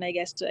generation I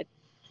guess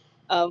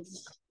of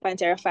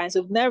Pantera fans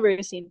who've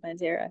never seen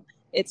Pantera,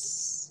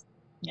 it's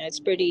it's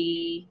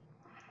pretty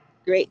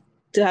great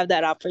to have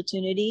that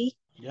opportunity.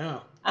 Yeah,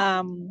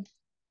 Um,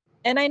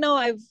 and I know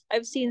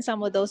I've seen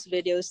some of those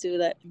videos too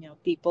that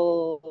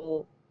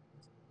people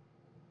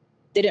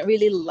didn't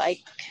really like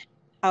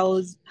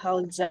how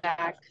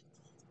Zach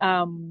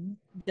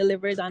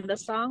delivers on the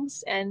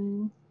songs,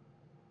 and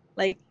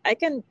like I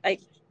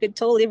could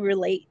totally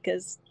relate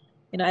because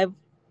I've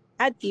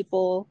had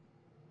people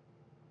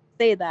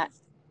say that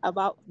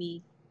about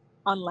me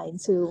online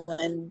too,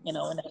 when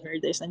whenever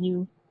there's a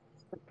new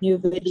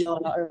video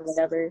or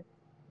whatever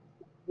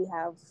we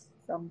have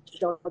some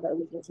show that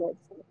we just did.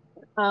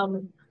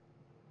 Um,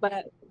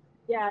 but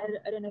yeah,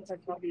 I don't know if I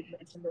probably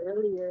mentioned it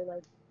earlier.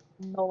 Like,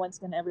 no one's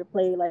gonna ever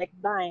play like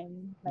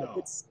Dime. Like, no,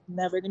 it's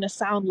never gonna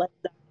sound like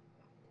that.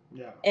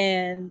 yeah,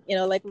 And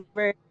like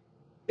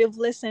we've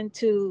listened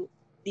to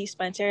these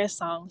Pantera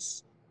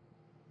songs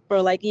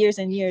for like years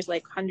and years,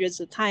 like hundreds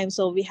of times.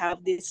 So we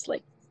have this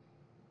like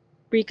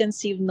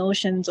preconceived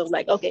notions of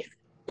like, okay,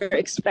 we're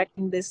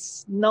expecting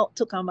this note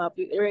to come up,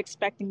 we're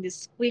expecting this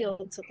squeal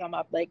to come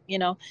up, like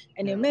any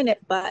yeah, minute.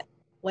 But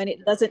when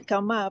it doesn't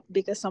come up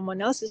because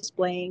someone else is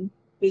playing,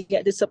 we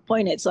get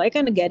disappointed. So I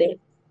kind of get it.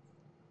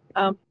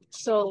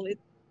 So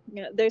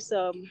there's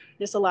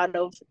a lot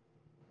of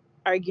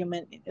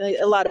argument, like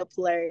a lot of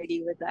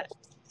polarity with that.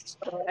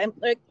 So I'm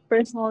like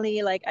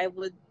personally, like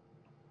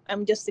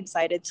I'm just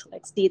excited to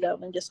like see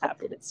them and just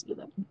happy to see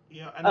them.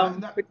 yeah,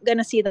 and that We're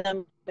gonna see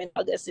them in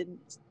August in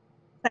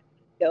San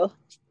Diego.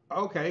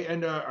 okay.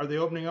 And are they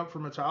opening up for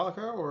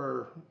Metallica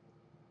or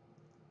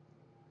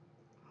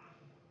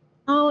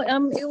Oh,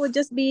 it would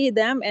just be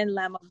them and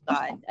Lamb of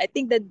God. I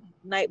think the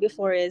night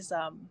before is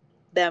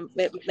them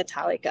with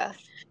Metallica,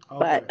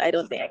 but okay? I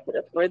don't think I could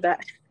afford that.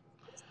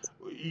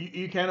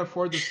 You can't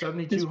afford the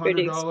seventy It's two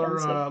pretty hundred dollar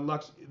expensive.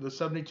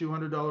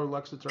 $7,200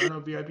 Lux Eterna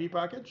VIP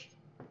package.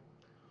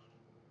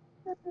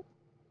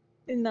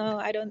 No,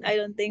 I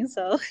don't think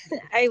so.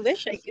 I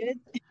wish I could.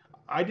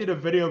 I did a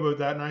video about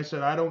that, and I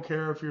said I don't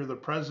care if you're the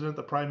president,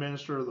 the prime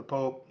minister, or the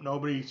pope.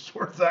 Nobody's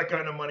worth that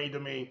kind of money to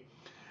me.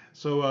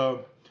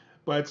 So,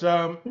 but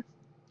um,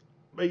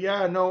 but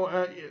yeah,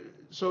 no.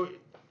 So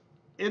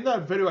in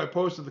that video I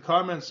posted, the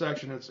comment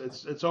section,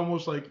 it's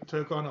almost like it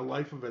took on a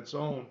life of its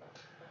own.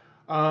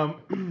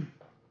 Um,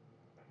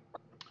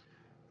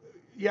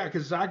 yeah,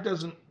 because Zach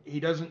doesn't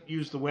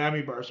use the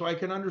whammy bar, so I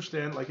can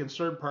understand like in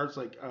certain parts,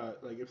 like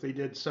if they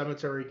did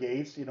Cemetery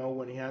Gates,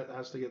 when he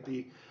has to get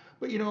the,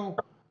 but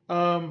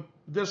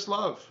This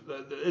Love,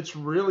 it's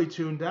really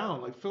tuned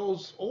down. Like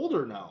Phil's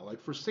older now,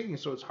 like for singing,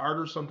 so it's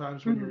harder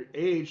sometimes when Mhm. you're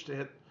age to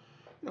hit,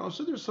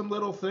 So there's some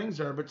little things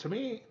there, but to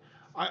me,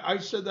 I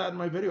said that in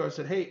my video. I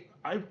said, hey,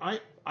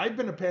 I've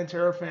been a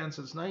Pantera fan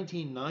since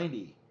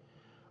 1990.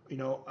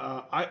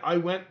 I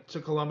went to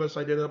Columbus.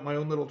 I did my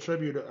own little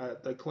tribute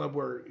at the club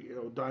where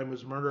Dime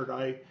was murdered.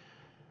 I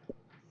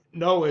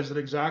No, is it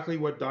exactly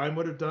what Dime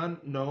would have done?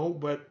 No,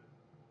 but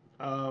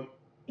um,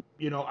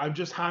 I'm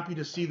just happy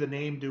to see the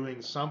name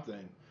doing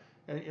something.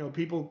 And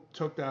people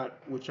took that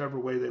whichever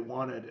way they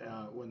wanted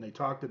when they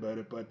talked about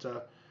it. But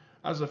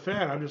as a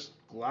fan, I'm just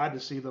glad to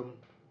see them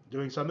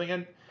doing something.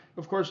 And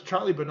of course,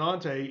 Charlie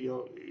Benante,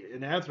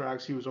 in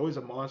Anthrax, he was always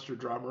a monster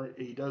drummer.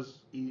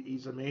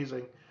 He's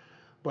amazing.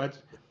 But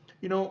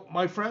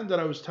my friend that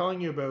I was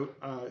telling you about,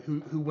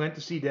 who went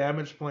to see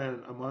Damage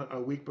Plan a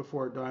week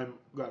before Dime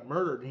got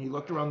murdered, and he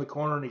looked around the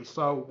corner and he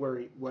saw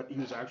what he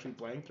was actually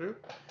playing through.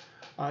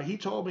 He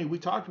told me, we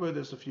talked about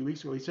this a few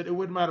weeks ago. He said it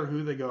wouldn't matter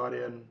who they got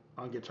in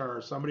on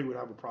guitar, somebody would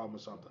have a problem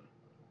with something.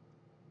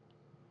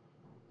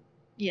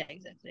 Yeah,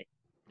 exactly.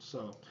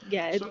 So,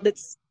 Yeah, so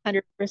that's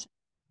 100%.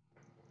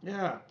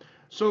 yeah.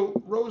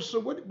 So Rose, so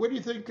what do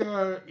you think?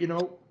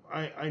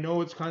 I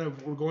know it's kind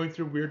of we're going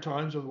through weird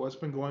times with what's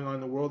been going on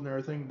in the world and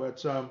everything,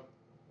 but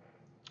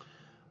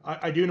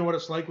I do know what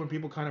it's like when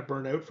people kind of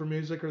burn out for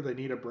music or they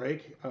need a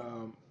break.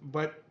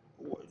 But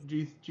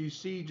do you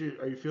see?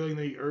 Are you feeling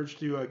the urge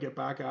to get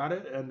back at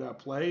it and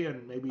play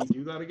and maybe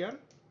do that again?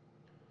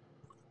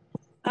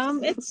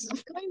 It's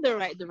going the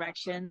right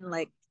direction.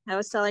 Like I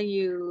was telling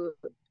you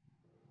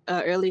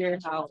earlier,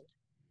 how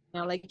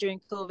like during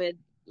COVID,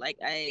 like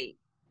I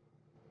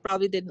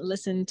probably didn't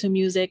listen to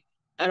music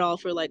at all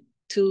for like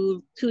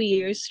 2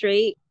 years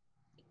straight.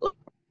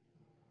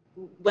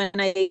 When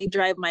I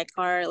drive my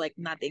car, like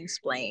nothing's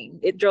playing.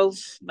 It drove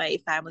my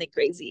family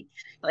crazy.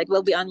 Like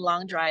we'll be on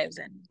long drives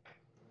and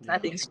Yeah.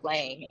 nothing's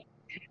playing.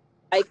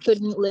 I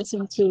couldn't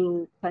listen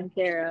to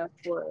Pantera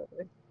for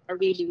a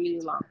really,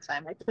 really long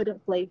time. I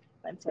couldn't play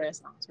Pantera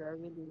songs for a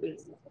really, really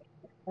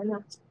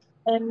long time.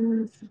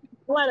 And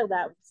a lot of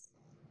that was,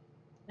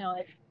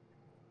 like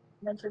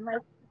mentioned my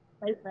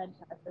friend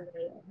passed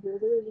away, and he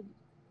was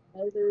a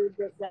really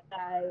good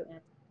guy,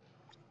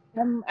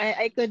 and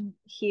I could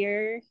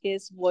hear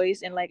his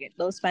voice in like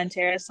those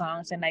Pantera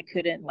songs, and I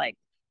couldn't like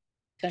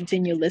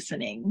continue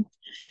listening.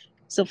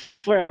 So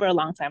for a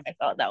long time, I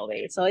felt that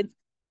way. So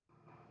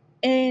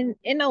in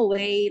a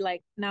way,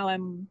 like now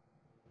I'm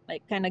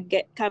like kind of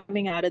get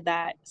coming out of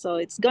that. So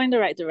it's going the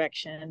right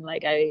direction.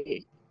 Like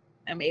I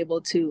am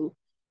able to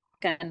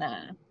kind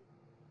of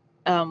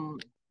um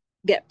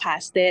get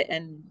past it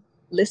and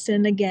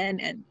listen again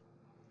and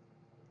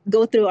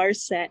go through our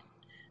set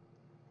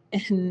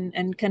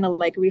and kind of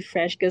like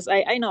refresh, because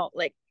I know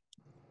like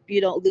if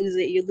you don't lose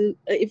it you lose,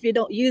 if you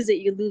don't use it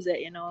you lose it,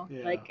 Yeah.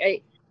 like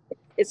I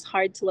it's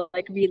hard to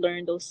like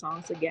relearn those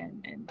songs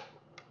again, and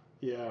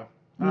Yeah.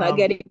 I'm not Um,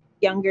 getting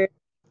younger.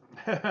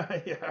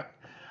 yeah.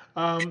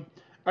 Do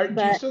you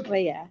but still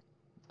but yeah,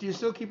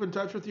 keep in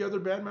touch with the other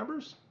band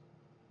members?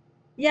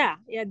 yeah,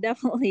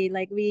 definitely.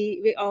 Like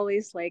we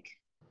always like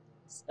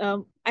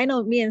I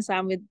know me and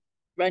Sam would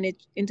run it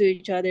into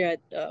each other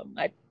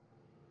at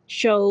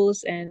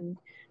shows, and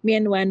me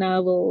and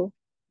Wena will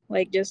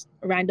like just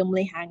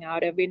randomly hang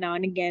out every now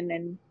and again,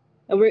 and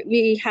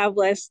we have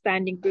a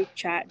standing group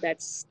chat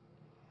that's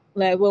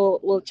like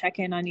we'll check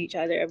in on each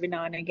other every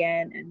now and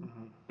again. And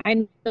Hmm. I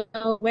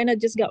know Wena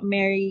just got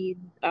married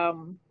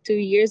 2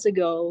 years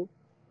ago,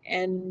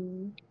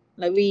 and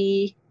like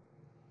we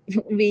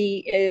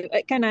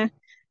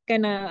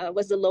kind of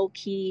was the low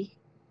key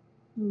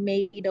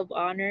maid of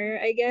honor,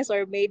 I guess,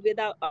 or maid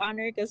without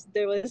honor, because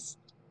there was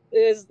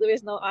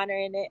no honor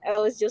in it. I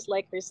was just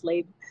like her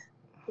slave,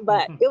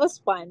 but it was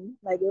fun.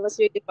 Like it was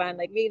really fun.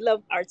 Like we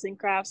love arts and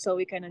crafts, so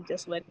we kind of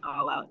just went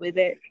all out with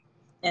it.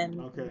 And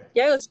Okay.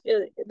 yeah,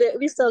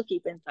 we still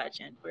keep in touch,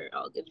 and we're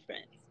all good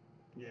friends.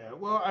 Yeah.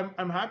 Well,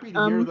 I'm happy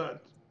to hear Um,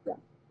 that. yeah,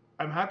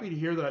 I'm happy to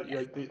hear that yeah.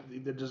 like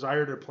the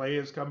desire to play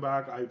has come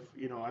back. I've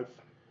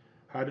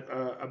had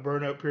a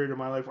burnout period in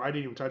my life where I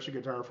didn't even touch a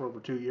guitar for over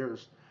 2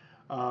 years.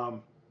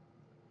 Um,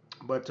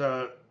 but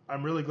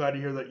I'm really glad to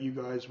hear that you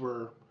guys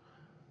were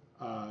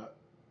uh,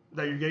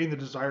 that you're getting the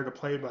desire to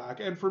play back.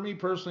 And for me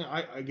personally,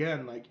 I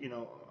again like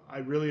I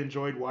really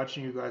enjoyed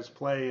watching you guys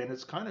play, and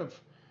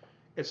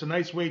it's a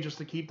nice way just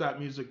to keep that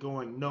music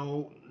going.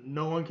 No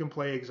one can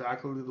play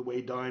exactly the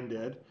way Dime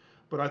did,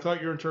 but I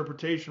thought your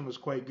interpretation was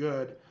quite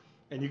good,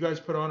 and you guys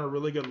put on a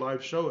really good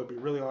live show. It'd be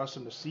really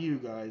awesome to see you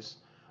guys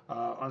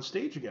on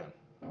stage again.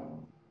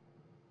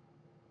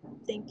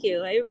 Thank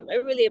you. I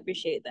really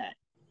appreciate that.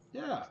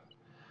 Yeah.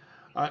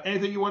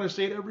 Anything you want to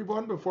say to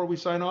everyone before we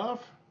sign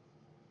off?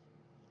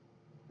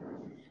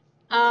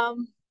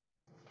 Um,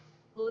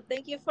 well,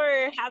 thank you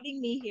for having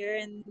me here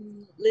and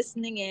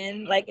listening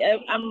in. Like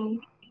I'm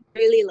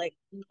really like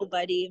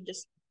nobody. I'm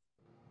just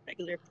a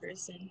regular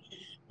person.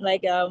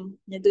 Like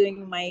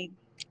doing my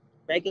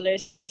regular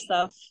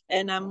stuff,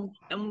 and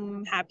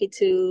I'm happy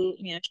to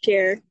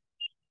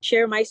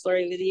share my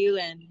story with you,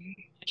 and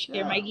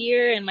share my Yeah.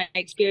 gear and my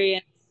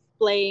experience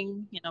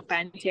playing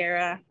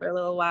Pantera for a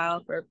little while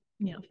for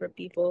for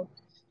people.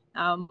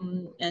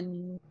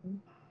 And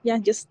yeah,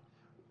 just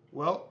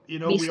Well,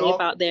 be safe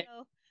out there.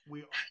 So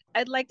we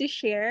I'd like to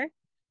share,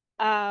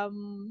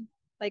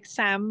 like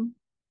Sam,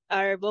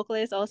 our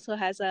vocalist, also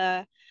has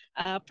a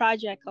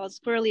project called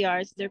Squirrely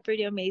Arts. They're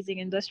pretty amazing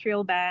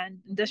industrial band,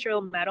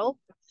 industrial metal.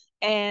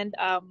 And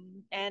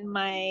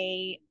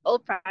my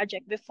old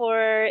project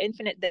before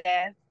Infinite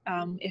Death,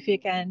 if you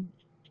can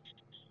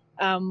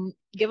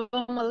give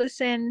them a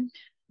listen,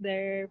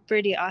 they're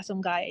pretty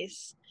awesome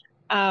guys.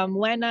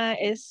 Wena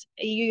is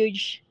a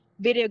huge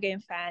video game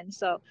fan,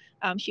 so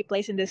she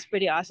plays in this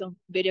pretty awesome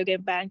video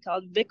game band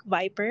called Vic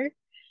Viper.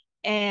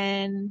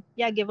 And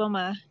yeah, give them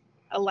a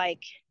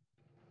like.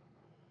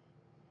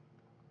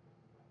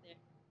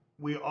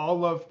 we all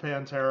love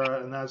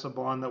Pantera, and that's a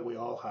bond that we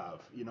all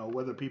have.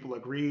 Whether people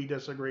agree,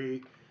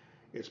 disagree,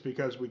 it's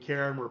because we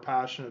care and we're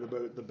passionate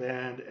about the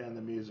band and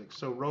the music.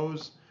 So,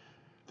 Rose,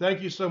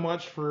 thank you so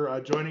much for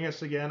joining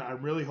us again.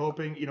 I'm really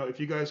hoping, if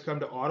you guys come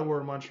to Ottawa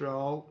or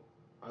Montreal,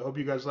 I hope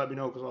you guys let me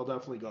know because I'll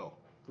definitely go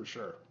for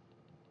sure.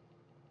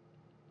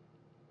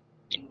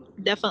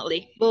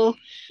 Definitely.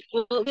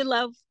 We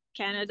love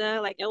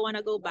Canada. Like I want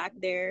to go back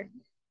there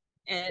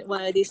and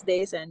one of these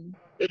days, and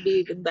it'd be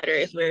even better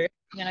if we're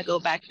gonna go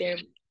back there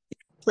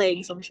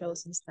playing some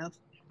shows and stuff,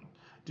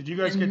 Did you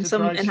guys get and to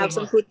some try and have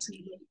some some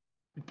poutine.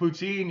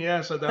 poutine?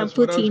 Yes, Some that's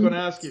what I was going poutine.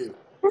 to ask you.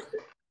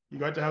 You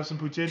got to have some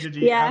poutine. Did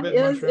you Yeah, have it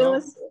in it Montreal?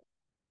 was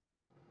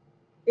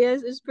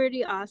it's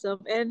pretty awesome.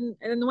 And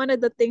one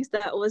of the things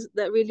that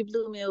really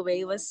blew me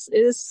away was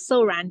it was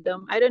so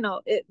random. I don't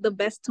know, the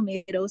best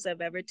tomatoes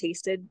I've ever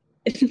tasted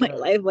in my Yeah.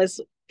 life was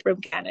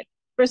from Canada.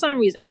 for some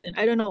reason.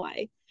 I don't know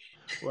why.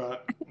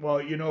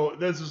 Well,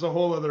 this is a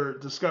whole other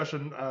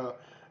discussion.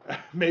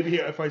 Maybe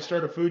if I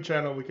start a food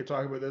channel, we could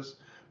talk about this.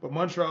 But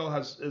Montreal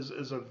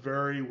is a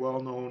very well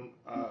known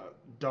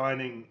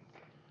dining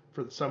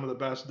for some of the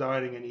best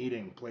dining and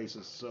eating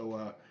places.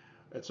 So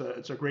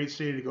it's a great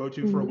city to go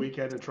to for a Mhm.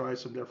 weekend and try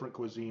some different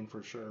cuisine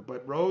for sure.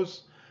 But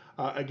Rose,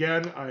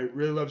 again, I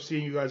really love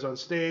seeing you guys on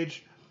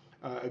stage.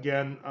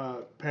 Again,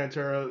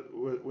 Pantera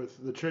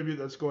with the tribute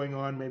that's going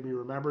on made me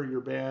remember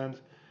your band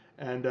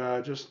and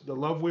just the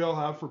love we all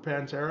have for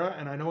Pantera.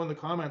 And I know in the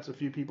comments a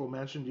few people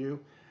mentioned you.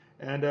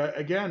 And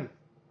again,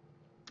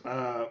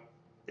 uh,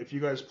 if you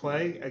guys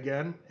play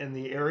again in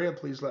the area,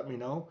 please let me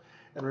know.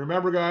 And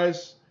remember,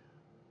 guys,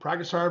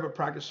 practice hard, but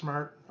practice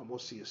smart, and we'll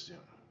see you soon.